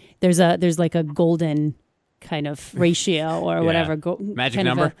motivation. There's like a golden kind of ratio or whatever. Magic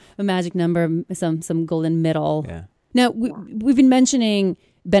number. A magic number, some golden middle. Yeah. Now, we've been mentioning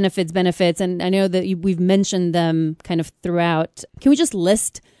benefits, and I know that we've mentioned them kind of throughout. Can we just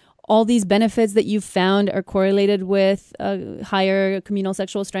list all these benefits that you've found are correlated with higher communal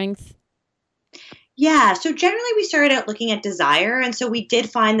sexual strength? Yeah, so generally we started out looking at desire, and so we did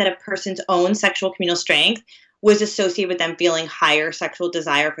find that a person's own sexual communal strength was associated with them feeling higher sexual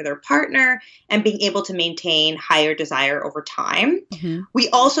desire for their partner and being able to maintain higher desire over time. We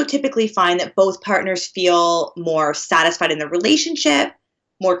also typically find that both partners feel more satisfied in the relationship,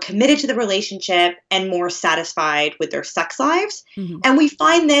 more committed to the relationship, and more satisfied with their sex lives. And we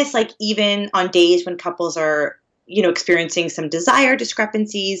find this like even on days when couples are, experiencing some desire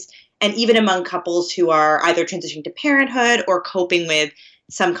discrepancies, and even among couples who are either transitioning to parenthood or coping with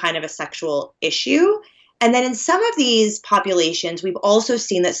some kind of a sexual issue. And then in some of these populations, we've also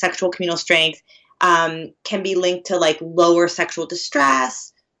seen that sexual communal strength can be linked to like lower sexual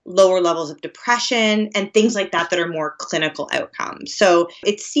distress, lower levels of depression, and things like that are more clinical outcomes. So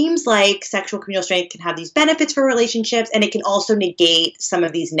it seems like sexual communal strength can have these benefits for relationships, and it can also negate some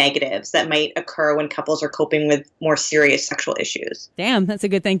of these negatives that might occur when couples are coping with more serious sexual issues. Damn, that's a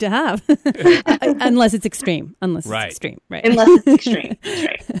good thing to have. Unless it's extreme. Unless it's extreme. Right. Unless it's extreme. That's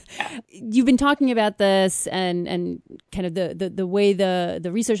right. Yeah. You've been talking about this, and kind of the way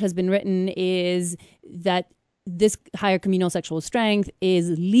the research has been written is that this higher communal sexual strength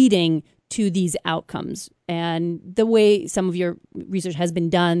is leading to these outcomes. And the way some of your research has been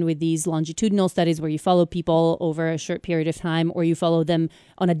done with these longitudinal studies where you follow people over a short period of time, or you follow them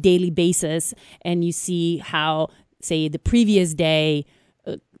on a daily basis, and you see how, say, the previous day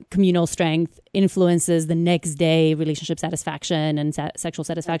communal strength influences the next day relationship satisfaction and sexual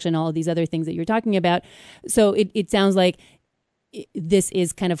satisfaction, all of these other things that you're talking about. So it sounds like this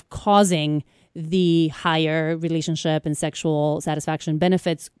is kind of causing the higher relationship and sexual satisfaction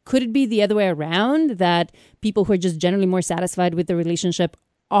benefits. Could it be the other way around, that people who are just generally more satisfied with the relationship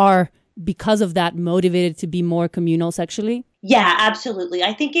are, because of that, motivated to be more communal sexually? Yeah, absolutely.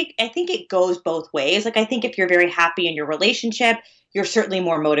 I think it goes both ways. Like, I think if you're very happy in your relationship, you're certainly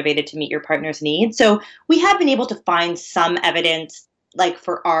more motivated to meet your partner's needs. So we have been able to find some evidence like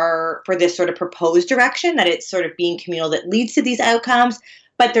for this sort of proposed direction, that it's sort of being communal that leads to these outcomes.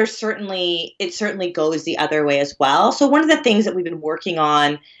 but it certainly goes the other way as well. So one of the things that we've been working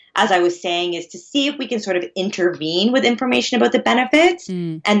on, as I was saying, is to see if we can sort of intervene with information about the benefits.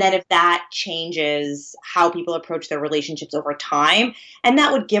 And then if that changes how people approach their relationships over time. And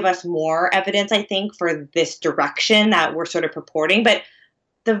that would give us more evidence, I think, for this direction that we're sort of purporting. But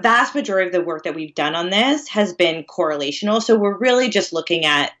the vast majority of the work that we've done on this has been correlational. So we're really just looking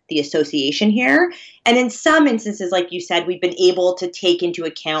at the association here. And in some instances, like you said, we've been able to take into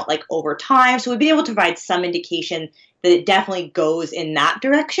account like over time. So we've been able to provide some indication that it definitely goes in that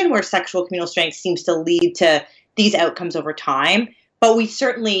direction where sexual communal strength seems to lead to these outcomes over time. But we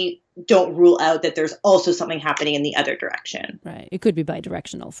certainly don't rule out that there's also something happening in the other direction. Right. It could be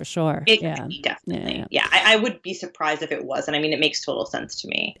bidirectional for sure. It could be, definitely. Yeah. I would be surprised if it wasn't. I mean, it makes total sense to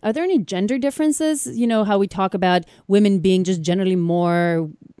me. Are there any gender differences? You know, how we talk about women being just generally more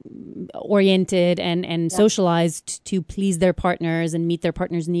oriented and socialized to please their partners and meet their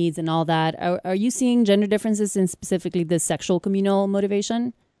partner's needs and all that. Are you seeing gender differences in specifically the sexual communal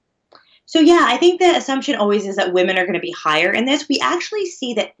motivation? So yeah, I think the assumption always is that women are going to be higher in this. We actually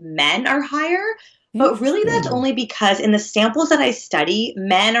see that men are higher, but really that's only because in the samples that I study,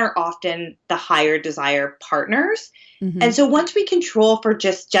 men are often the higher desire partners. And so once we control for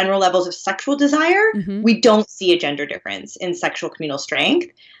just general levels of sexual desire, we don't see a gender difference in sexual communal strength.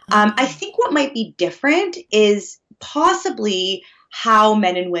 I think what might be different is possibly how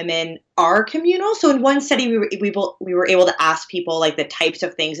men and women are communal. So in one study, we were able to ask people like the types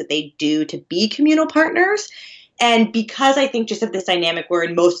of things that they do to be communal partners. And because I think just of this dynamic where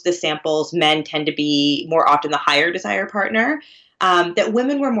in most of the samples, men tend to be more often the higher desire partner, that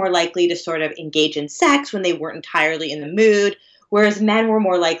women were more likely to sort of engage in sex when they weren't entirely in the mood, whereas men were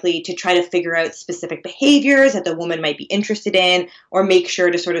more likely to try to figure out specific behaviors that the woman might be interested in or make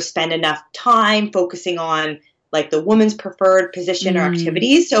sure to sort of spend enough time focusing on like the woman's preferred position or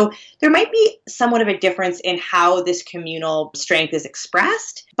activities. So there might be somewhat of a difference in how this communal strength is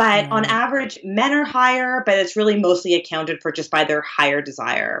expressed. But on average, men are higher, but it's really mostly accounted for just by their higher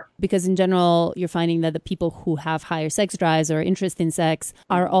desire. Because in general, you're finding that the people who have higher sex drives or interest in sex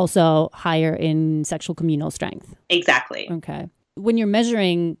are also higher in sexual communal strength. Exactly. Okay. When you're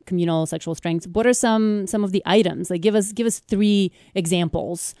measuring communal sexual strengths, what are some of the items? Like give us 3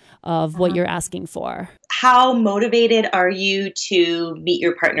 examples of what you're asking for. How motivated are you to meet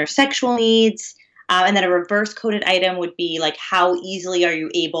your partner's sexual needs? And then a reverse coded item would be like, how easily are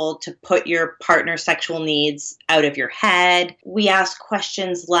you able to put your partner's sexual needs out of your head? We ask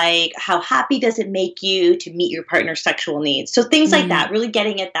questions like, how happy does it make you to meet your partner's sexual needs? So things like that, really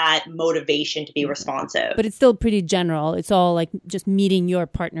getting at that motivation to be responsive. But it's still pretty general. It's all like just meeting your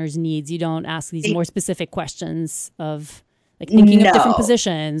partner's needs. You don't ask these more specific questions of like thinking of different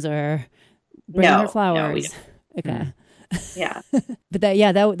positions or bringing her flowers. Okay. Yeah. But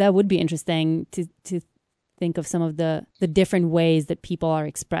that would be interesting to think of some of the different ways that people are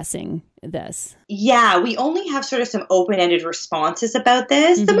expressing this. Yeah, we only have sort of some open-ended responses about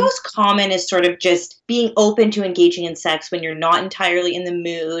this. The most common is sort of just being open to engaging in sex when you're not entirely in the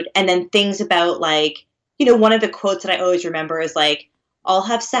mood. And then things about like, you know, one of the quotes that I always remember is like, I'll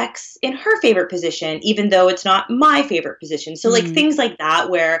have sex in her favorite position, even though it's not my favorite position. So like things like that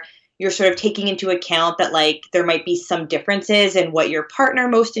where you're sort of taking into account that like there might be some differences in what your partner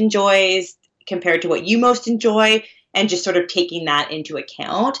most enjoys compared to what you most enjoy and just sort of taking that into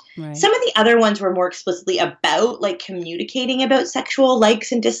account. Right. Some of the other ones were more explicitly about like communicating about sexual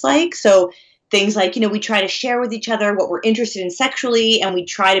likes and dislikes. So things like, you know, we try to share with each other what we're interested in sexually and we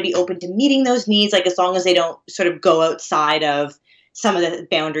try to be open to meeting those needs, like as long as they don't sort of go outside of some of the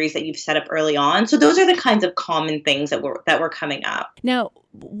boundaries that you've set up early on. So those are the kinds of common things that were coming up. Now,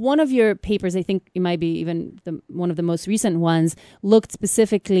 one of your papers, I think it might be even one of the most recent ones, looked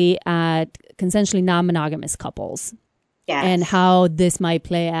specifically at consensually non-monogamous couples. Yes. And how this might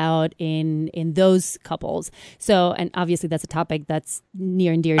play out in those couples. So, and obviously that's a topic that's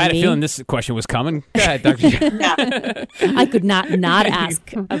near and dear to me. I had a feeling this question was coming. Go ahead, Dr. Yeah. I could not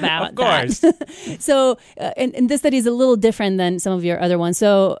ask about of course. that. So, and this study is a little different than some of your other ones.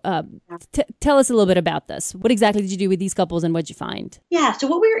 So tell us a little bit about this. What exactly did you do with these couples and what did you find? Yeah, so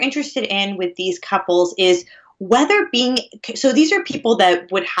what we were interested in with these couples is so these are people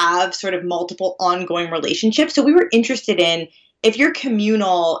that would have sort of multiple ongoing relationships. So we were interested in if you're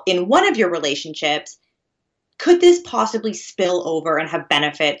communal in one of your relationships, could this possibly spill over and have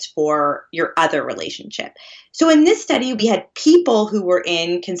benefits for your other relationship? So in this study, we had people who were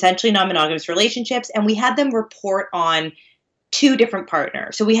in consensually non-monogamous relationships and we had them report on two different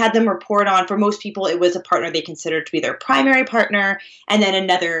partners. So we had them report on, for most people, it was a partner they considered to be their primary partner, and then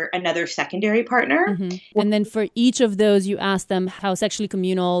another secondary partner. Mm-hmm. And then for each of those, you asked them how sexually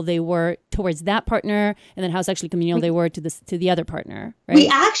communal they were towards that partner, and then how sexually communal they were to the other partner, right? We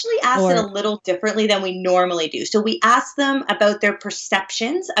actually asked it a little differently than we normally do. So we asked them about their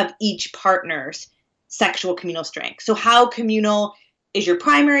perceptions of each partner's sexual communal strength. So how communal is your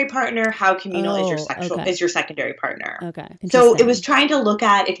primary partner? How communal is your secondary partner? Okay. So it was trying to look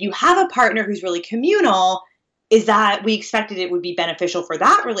at, if you have a partner who's really communal, is that we expected it would be beneficial for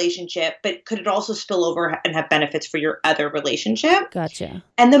that relationship, but could it also spill over and have benefits for your other relationship? Gotcha.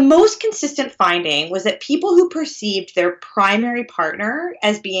 And the most consistent finding was that people who perceived their primary partner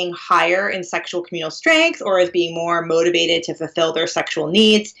as being higher in sexual communal strength or as being more motivated to fulfill their sexual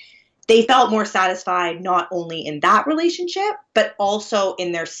needs, they felt more satisfied not only in that relationship, but also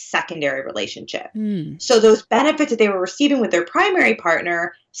in their secondary relationship. So those benefits that they were receiving with their primary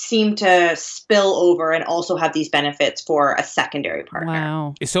partner seemed to spill over and also have these benefits for a secondary partner.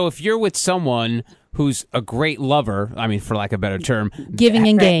 Wow. So if you're with someone who's a great lover, I mean, for lack of a better term, giving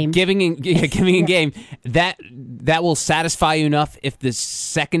in game, that will satisfy you enough if the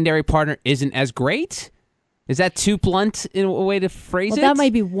secondary partner isn't as great? Is that too blunt in a way to phrase it? That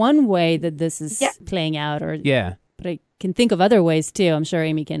might be one way that this is playing out. But I can think of other ways too. I'm sure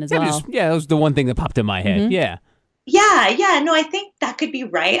Amy can as well. That was the one thing that popped in my head. Mm-hmm. No, I think that could be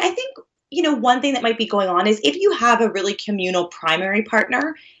right. I think, one thing that might be going on is if you have a really communal primary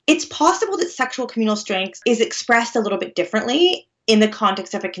partner, it's possible that sexual communal strength is expressed a little bit differently in the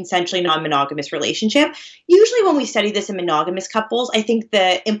context of a consensually non-monogamous relationship. Usually when we study this in monogamous couples, I think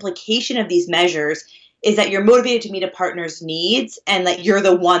the implication of these measures is that you're motivated to meet a partner's needs and that you're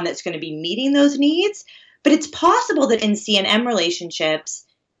the one that's going to be meeting those needs. But it's possible that in C&M relationships,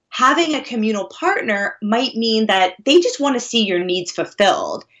 having a communal partner might mean that they just want to see your needs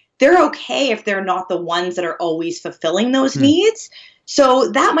fulfilled. They're okay if they're not the ones that are always fulfilling those needs.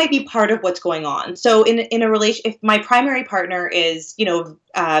 So that might be part of what's going on. So in a relation, if my primary partner is,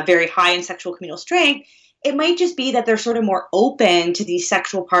 very high in sexual communal strength, it might just be that they're sort of more open to these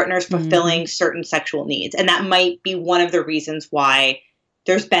sexual partners fulfilling certain sexual needs. And that might be one of the reasons why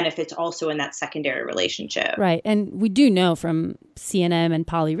there's benefits also in that secondary relationship. Right. And we do know from CNM and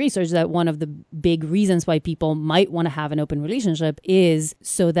poly research that one of the big reasons why people might want to have an open relationship is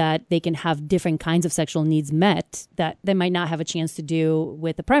so that they can have different kinds of sexual needs met that they might not have a chance to do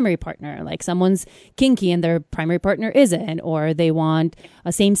with a primary partner. Like someone's kinky and their primary partner isn't, or they want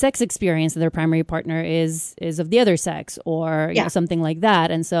a same-sex experience and their primary partner is of the other sex, or something like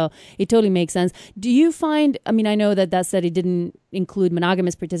that. And so it totally makes sense. Do you find, I know that study didn't include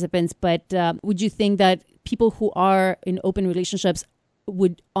monogamous participants, but would you think that people who are in open relationships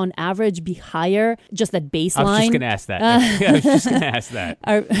would on average be higher, just that baseline? I was just going to ask that.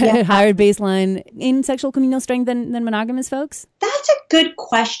 Higher baseline in sexual communal strength than monogamous folks? That's a good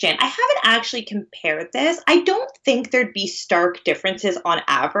question. I haven't actually compared this. I don't think there'd be stark differences on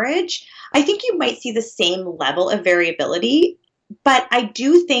average. I think you might see the same level of variability. But I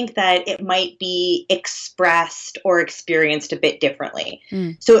do think that it might be expressed or experienced a bit differently.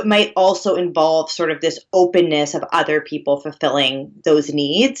 So it might also involve sort of this openness of other people fulfilling those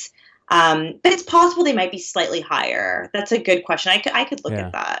needs. But it's possible they might be slightly higher. That's a good question. I could look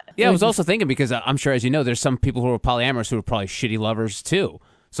at that. Yeah, I was also thinking because I'm sure, as you know, there's some people who are polyamorous who are probably shitty lovers too.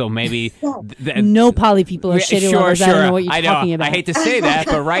 So maybe no poly people are shitty lovers. I don't know what you're talking about. I hate to say that,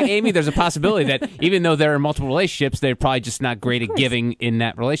 but right, Amy, there's a possibility that even though they're in multiple relationships, they're probably just not great at giving in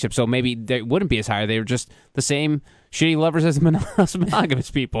that relationship. So maybe they wouldn't be as high. They were just the same shitty lovers as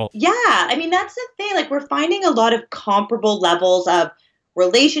monogamous people. Yeah, that's the thing. Like we're finding a lot of comparable levels of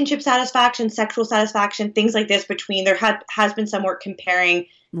relationship satisfaction, sexual satisfaction, things like this between. There has been some work comparing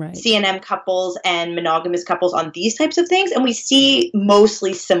CNM couples and monogamous couples on these types of things. And we see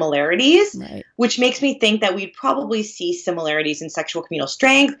mostly similarities, which makes me think that we'd probably see similarities in sexual communal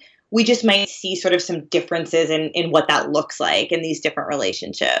strength. We just might see sort of some differences in what that looks like in these different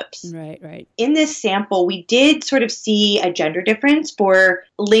relationships. Right. In this sample, we did sort of see a gender difference for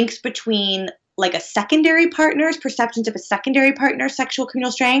links between like a secondary partner's perceptions of a secondary partner's sexual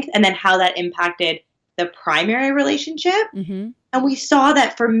communal strength and then how that impacted the primary relationship. And we saw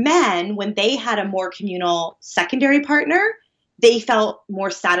that for men, when they had a more communal secondary partner, they felt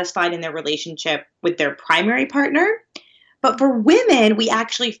more satisfied in their relationship with their primary partner. But for women, we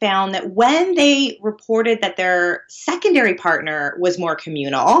actually found that when they reported that their secondary partner was more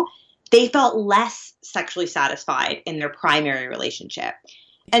communal, they felt less sexually satisfied in their primary relationship.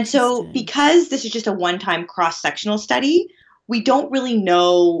 And so because this is just a one-time cross-sectional study, we don't really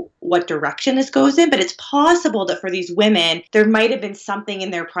know what direction this goes in, but it's possible that for these women, there might have been something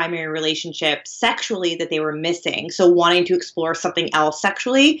in their primary relationship sexually that they were missing. So wanting to explore something else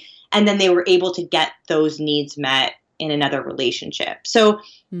sexually, and then they were able to get those needs met in another relationship. So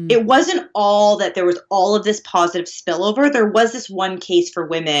it wasn't all that there was all of this positive spillover. There was this one case for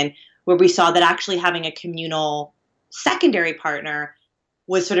women where we saw that actually having a communal secondary partner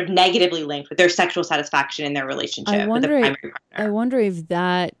was sort of negatively linked with their sexual satisfaction in their relationship with the primary partner. I wonder if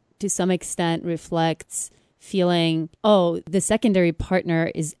that, to some extent, reflects feeling, oh, the secondary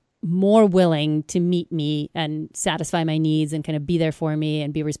partner is more willing to meet me and satisfy my needs and kind of be there for me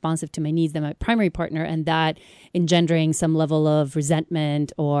and be responsive to my needs than my primary partner, and that engendering some level of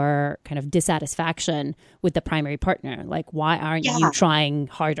resentment or kind of dissatisfaction with the primary partner. Like, why aren't you trying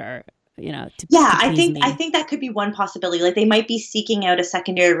harder? I think that could be one possibility. Like, they might be seeking out a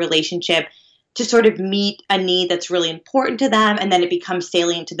secondary relationship to sort of meet a need that's really important to them, and then it becomes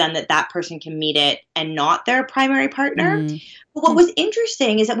salient to them that that person can meet it and not their primary partner. But what was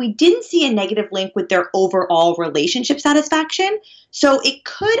interesting is that we didn't see a negative link with their overall relationship satisfaction. So it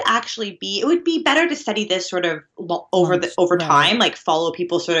could actually be, it would be better to study this sort of over time, like follow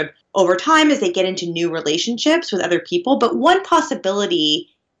people sort of over time as they get into new relationships with other people. But one possibility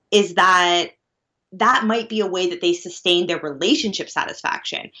is that might be a way that they sustain their relationship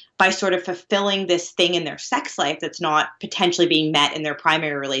satisfaction by sort of fulfilling this thing in their sex life that's not potentially being met in their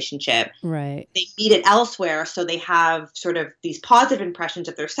primary relationship. Right. They meet it elsewhere, so they have sort of these positive impressions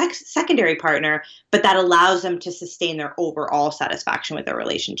of their secondary partner, but that allows them to sustain their overall satisfaction with their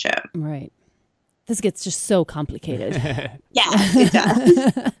relationship. Right. This gets just so complicated. Yeah, it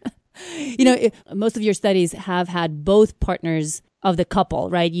does. Most of your studies have had both partners of the couple,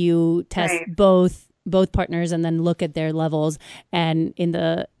 right? You test both partners and then look at their levels. And in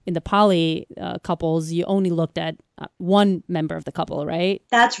the poly couples, you only looked at one member of the couple, right?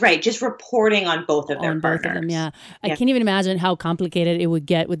 That's right. Just reporting on both of their partners. Both of them, yeah. I can't even imagine how complicated it would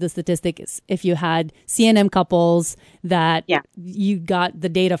get with the statistics if you had CNM couples that you got the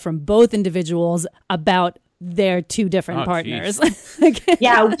data from both individuals about their two different partners.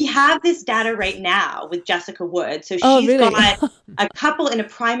 Yeah, we have this data right now with Jessica Wood. So she's got a couple in a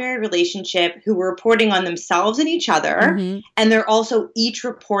primary relationship who were reporting on themselves and each other. And they're also each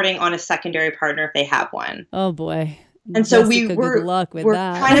reporting on a secondary partner if they have one. Oh, boy. And so Jessica, we're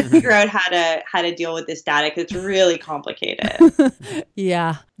trying to figure out how to deal with this data because it's really complicated.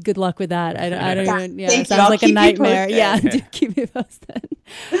 Yeah, good luck with that. I don't even. Yeah, it sounds like a nightmare. Yeah, do keep me posted.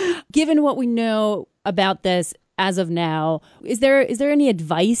 Given what we know about this as of now, is there any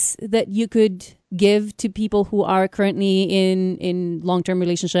advice that you could give to people who are currently in long-term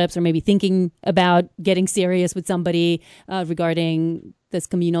relationships or maybe thinking about getting serious with somebody regarding this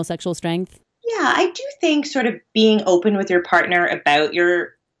communal sexual strength? Yeah, I do think sort of being open with your partner about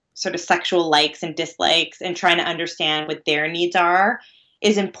your sort of sexual likes and dislikes and trying to understand what their needs are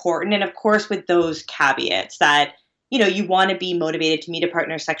is important. And of course, with those caveats that, you want to be motivated to meet a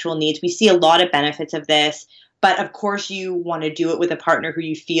partner's sexual needs. We see a lot of benefits of this. But of course, you want to do it with a partner who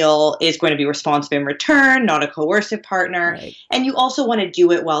you feel is going to be responsive in return, not a coercive partner. Right. And you also want to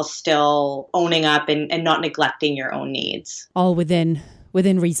do it while still owning up and not neglecting your own needs. All within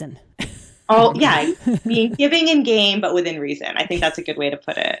reason. Oh, yeah. Being giving in game, but within reason. I think that's a good way to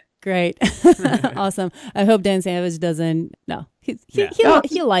put it. Great. Awesome. I hope Dan Savage doesn't. No.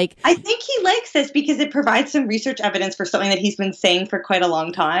 He'll like. I think he likes this because it provides some research evidence for something that he's been saying for quite a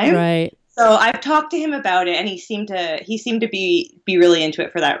long time. Right. So I've talked to him about it, and he seemed to be really into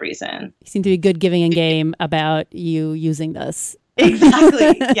it for that reason. He seemed to be good giving in game about you using this.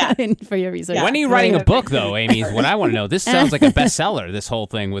 Exactly. Yeah. For your research. When are you writing a book, though, Amy? Is what I want to know. This sounds like a bestseller, this whole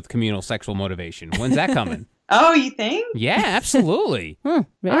thing with communal sexual motivation. When's that coming? Oh, you think? Yeah, absolutely. Really?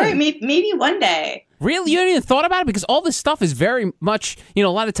 All right, maybe one day. Really? You haven't even thought about it? Because all this stuff is very much, a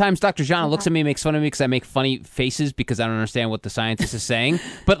lot of times Dr. Jana looks at me and makes fun of me because I make funny faces because I don't understand what the scientist is saying.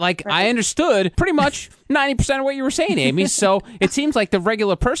 But, I understood pretty much 90% of what you were saying, Amy. So it seems like the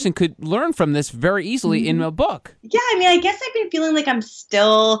regular person could learn from this very easily in a book. Yeah, I guess I've been feeling like I'm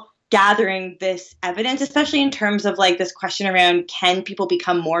still gathering this evidence, especially in terms of this question around can people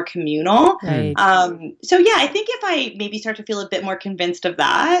become more communal? Right. So yeah, I think if I maybe start to feel a bit more convinced of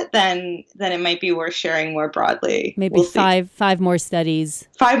that, then it might be worth sharing more broadly. Maybe we'll five more studies.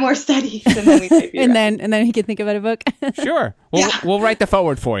 5 more studies, and then we might be and then you can think about a book. Sure. We'll write the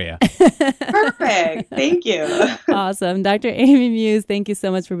forward for you. Perfect. Thank you. Awesome. Dr. Amy Muse, thank you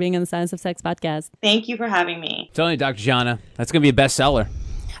so much for being on the Science of Sex podcast. Thank you for having me. I'm telling you, Dr. Jana, that's going to be a bestseller.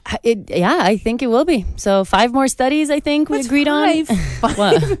 I think it will be. So 5 more studies, I think we agreed on.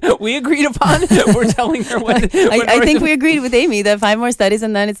 We agreed upon. We're telling her what. I think we agreed with Amy that 5 more studies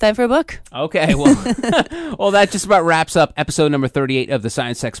and then it's time for a book. Okay, well, that just about wraps up episode number 38 of the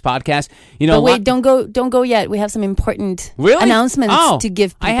Science Sex Podcast. But wait, don't go yet. We have some important announcements to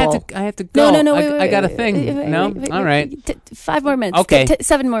give people. I have to go. No, wait, I got a thing. All right. 5 more minutes. Okay.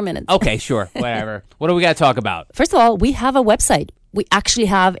 7 more minutes. Okay, sure. Whatever. What do we got to talk about? First of all, we have a website. We actually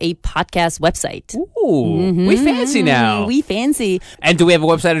have a podcast website. Ooh, we fancy now. We fancy. And do we have a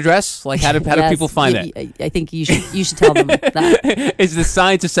website address? Like, how do people find it? I think you should tell them that. It's the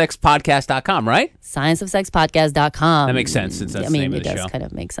scienceofsexpodcast.com, right? Scienceofsexpodcast.com. That makes sense since that's the name of the show. It does kind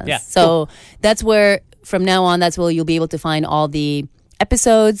of make sense. Yeah. So that's where, from now on, that's where you'll be able to find all the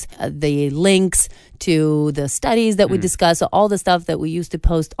episodes, the links to the studies that we discuss. So all the stuff that we used to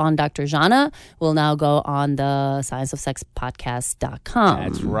post on Dr. Jana will now go on the scienceofsexpodcast.com.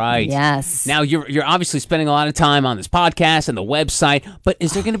 That's right. Yes. Now, you're obviously spending a lot of time on this podcast and the website, but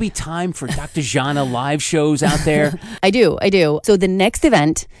is there going to be time for Dr. Jana live shows out there? I do. So the next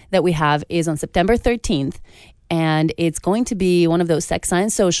event that we have is on September 13th, and it's going to be one of those Sex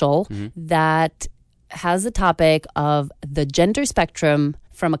Science Social that has the topic of the gender spectrum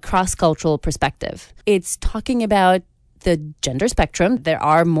from a cross-cultural perspective. It's talking about the gender spectrum. There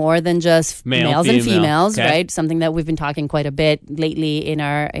are more than just males and females, right? Something that we've been talking quite a bit lately in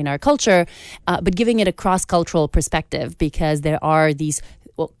our culture, but giving it a cross-cultural perspective, because there are these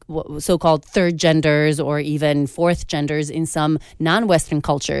so-called third genders or even fourth genders in some non-Western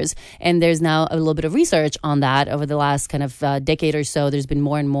cultures. And there's now a little bit of research on that over the last kind of decade or so. There's been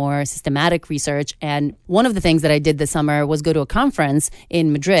more and more systematic research. And one of the things that I did this summer was go to a conference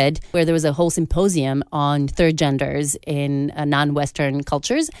in Madrid where there was a whole symposium on third genders in non-Western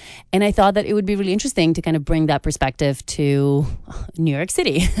cultures. And I thought that it would be really interesting to kind of bring that perspective to New York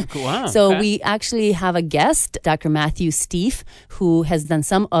City. Wow. So we actually have a guest, Dr. Matthew Steef, who has done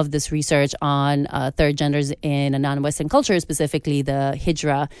some of this research on third genders in a non-Western culture, specifically the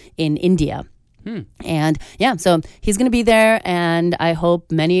Hijra in India. And so he's going to be there, and I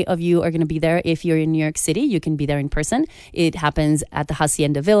hope many of you are going to be there. If you're in New York City, you can be there in person. It happens at the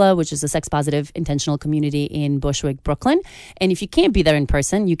Hacienda Villa, which is a sex-positive intentional community in Bushwick, Brooklyn. And if you can't be there in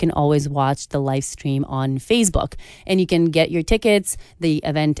person, you can always watch the live stream on Facebook. And you can get your tickets. The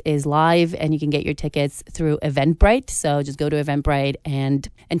event is live, and you can get your tickets through Eventbrite. So just go to Eventbrite and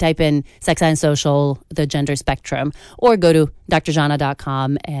type in Sex Science Social, the gender spectrum, or go to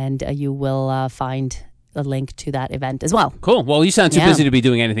drjana.com, and you will find a link to that event as well. Cool. Well, you sound too busy to be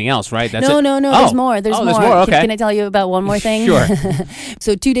doing anything else, right? No. There's more. There's more. Okay. Can I tell you about one more thing? Sure.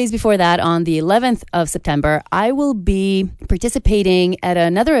 So 2 days before that, on the 11th of September, I will be participating at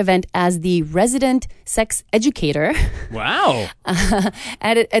another event as the resident sex educator. Wow.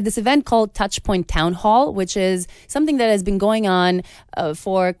 At this event called Touchpoint Town Hall, which is something that has been going on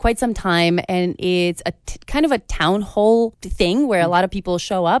for quite some time. And it's kind of a town hall thing where a lot of people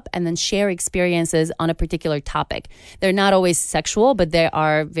show up and then share experiences on a particular topic. They're not always sexual, but they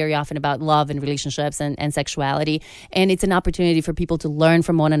are very often about love and relationships and sexuality. And it's an opportunity for people to learn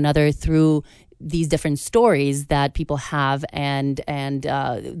from one another through these different stories that people have and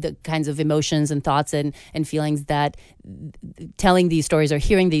the kinds of emotions and thoughts and feelings that telling these stories or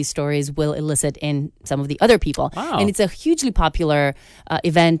hearing these stories will elicit in some of the other people. Wow. And it's a hugely popular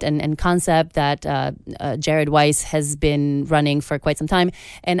event and concept that Jared Weiss has been running for quite some time.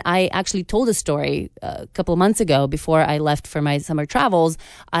 And I actually told a story a couple of months ago before I left for my summer travels.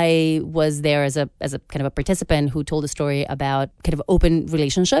 I was there as a kind of a participant who told a story about kind of open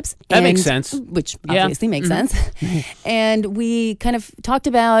relationships. That makes sense. Which obviously makes sense. And we kind of talked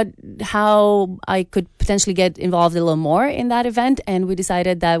about how I could potentially get involved a little more in that event. And we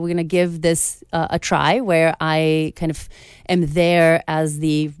decided that we're going to give this a try, where I kind of am there as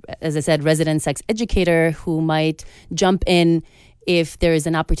I said, resident sex educator who might jump in if there is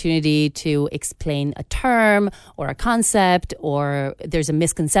an opportunity to explain a term or a concept, or there's a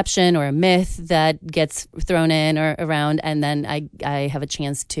misconception or a myth that gets thrown in or around, and then I have a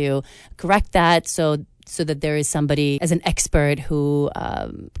chance to correct that so that there is somebody as an expert who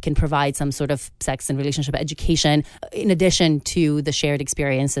can provide some sort of sex and relationship education in addition to the shared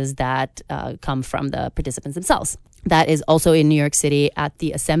experiences that come from the participants themselves. That is also in New York City at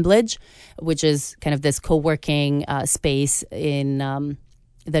the Assemblage, which is kind of this co-working space in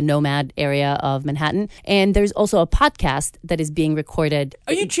the Nomad area of Manhattan. And there's also a podcast that is being recorded.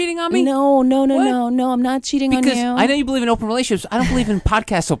 Are you cheating on me? No, I'm not cheating on you. Because I know you believe in open relationships. I don't believe in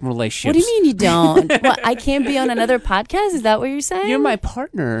podcast open relationships. What do you mean you don't? What, I can't be on another podcast? Is that what you're saying? You're my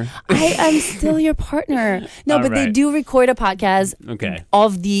partner. I am still your partner. No, All but they right. do record a podcast Okay.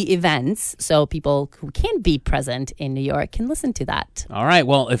 of the events. So people who can't be present in New York can listen to that. All right.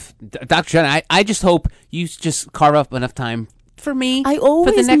 Well, if Dr. John, I just hope you just carve up enough time for me I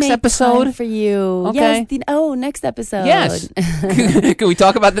always for the next make episode time for you. Okay. Yes. Next episode. Yes. Can we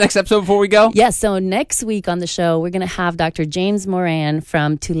talk about the next episode before we go? Yes. So next week on the show, we're going to have Dr. James Moran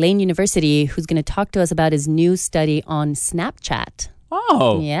from Tulane University, who's going to talk to us about his new study on Snapchat.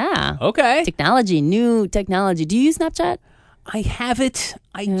 Oh. Yeah. Okay. New technology. Do you use Snapchat? I have it.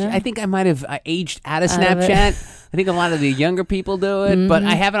 I think I might have aged out of Out of it. Snapchat. I think a lot of the younger people do it, but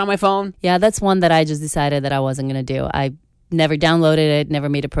I have it on my phone. Yeah, that's one that I just decided that I wasn't going to do. I never downloaded it, never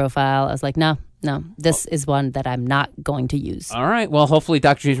made a profile. I was like, no, this is one that I'm not going to use. All right. Well, hopefully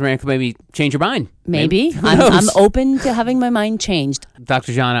Dr. James Moran can maybe change your mind. Maybe. Who I'm knows? open to having my mind changed.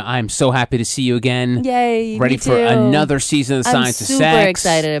 Dr. Jana, I'm so happy to see you again. Yay, Ready me for too. another season of Science I'm of super Sex.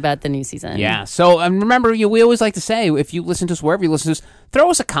 excited about the new season. Yeah. So remember, we always like to say, if you listen to us wherever you listen to us, throw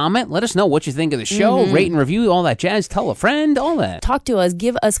us a comment. Let us know what you think of the show. Rate and review, all that jazz. Tell a friend, all that. Talk to us,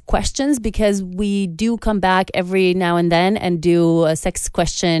 give us questions, because we do come back every now and then and do sex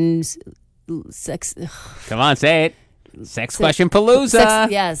questions. Come on, say it. Sex Question Palooza.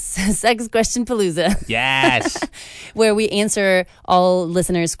 Sex Question Palooza. Yes. Where we answer all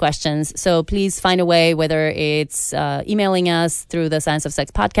listeners' questions. So please find a way, whether it's emailing us through the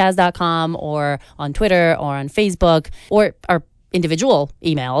scienceofsexpodcast.com or on Twitter or on Facebook or our individual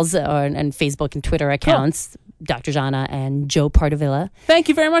emails and Facebook and Twitter accounts. Dr. Jana and Joe Pardavilla. Thank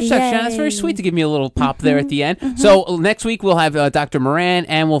you very much, Dr. Jana. It's Yay. very sweet to give me a little pop there at the end. So next week we'll have Dr. Moran,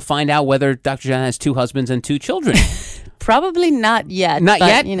 and we'll find out whether Dr. Jana has 2 husbands and 2 children. Probably not yet. Not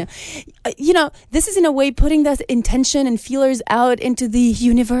but, yet? This is in a way putting that intention and feelers out into the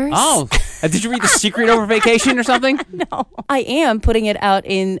universe. Oh, did you read The Secret over vacation or something? No, I am putting it out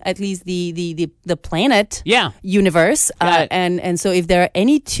in at least the planet Yeah. universe. Got it. And so if there are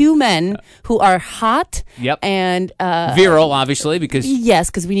any 2 men who are hot Yep. and Virile, obviously, because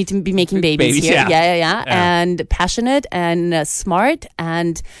yes, because we need to be making babies here. yeah. Yeah. And passionate and smart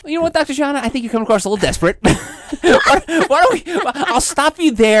and you know what, Dr. Jana? I think you come across a little desperate. Why don't we? I'll stop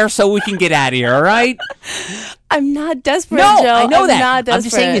you there so we can get out of here. All right? I'm not desperate, No, Joe. I know I'm that. Not desperate. I'm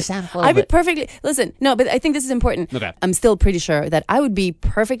just saying you sound a little I'd be bit. perfectly listen. No, but I think this is important. Okay. I'm still pretty sure that I would be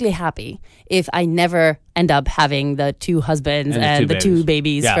perfectly happy if I never end up having the 2 husbands And the and two the 2 babies.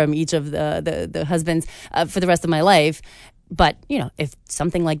 babies Yeah. from each of the husbands for the rest of my life. But if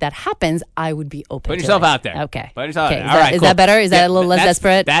something like that happens, I would be open. Put to yourself it. out there. Okay. Put yourself out there. Is All that- right, Is cool. that better? Is that Yeah, a little less that's-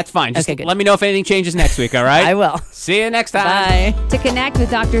 desperate? That's fine. Just Okay, good. let me know if anything changes next week, all right? I will. See you next time. Bye. To connect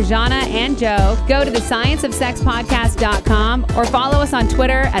with Dr. Jana and Joe, go to the scienceofsexpodcast.com or follow us on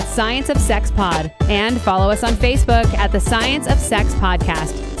Twitter at Science of Sex Pod and follow us on Facebook at the Science of Sex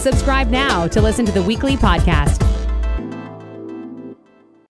Podcast. Subscribe now to listen to the weekly podcast.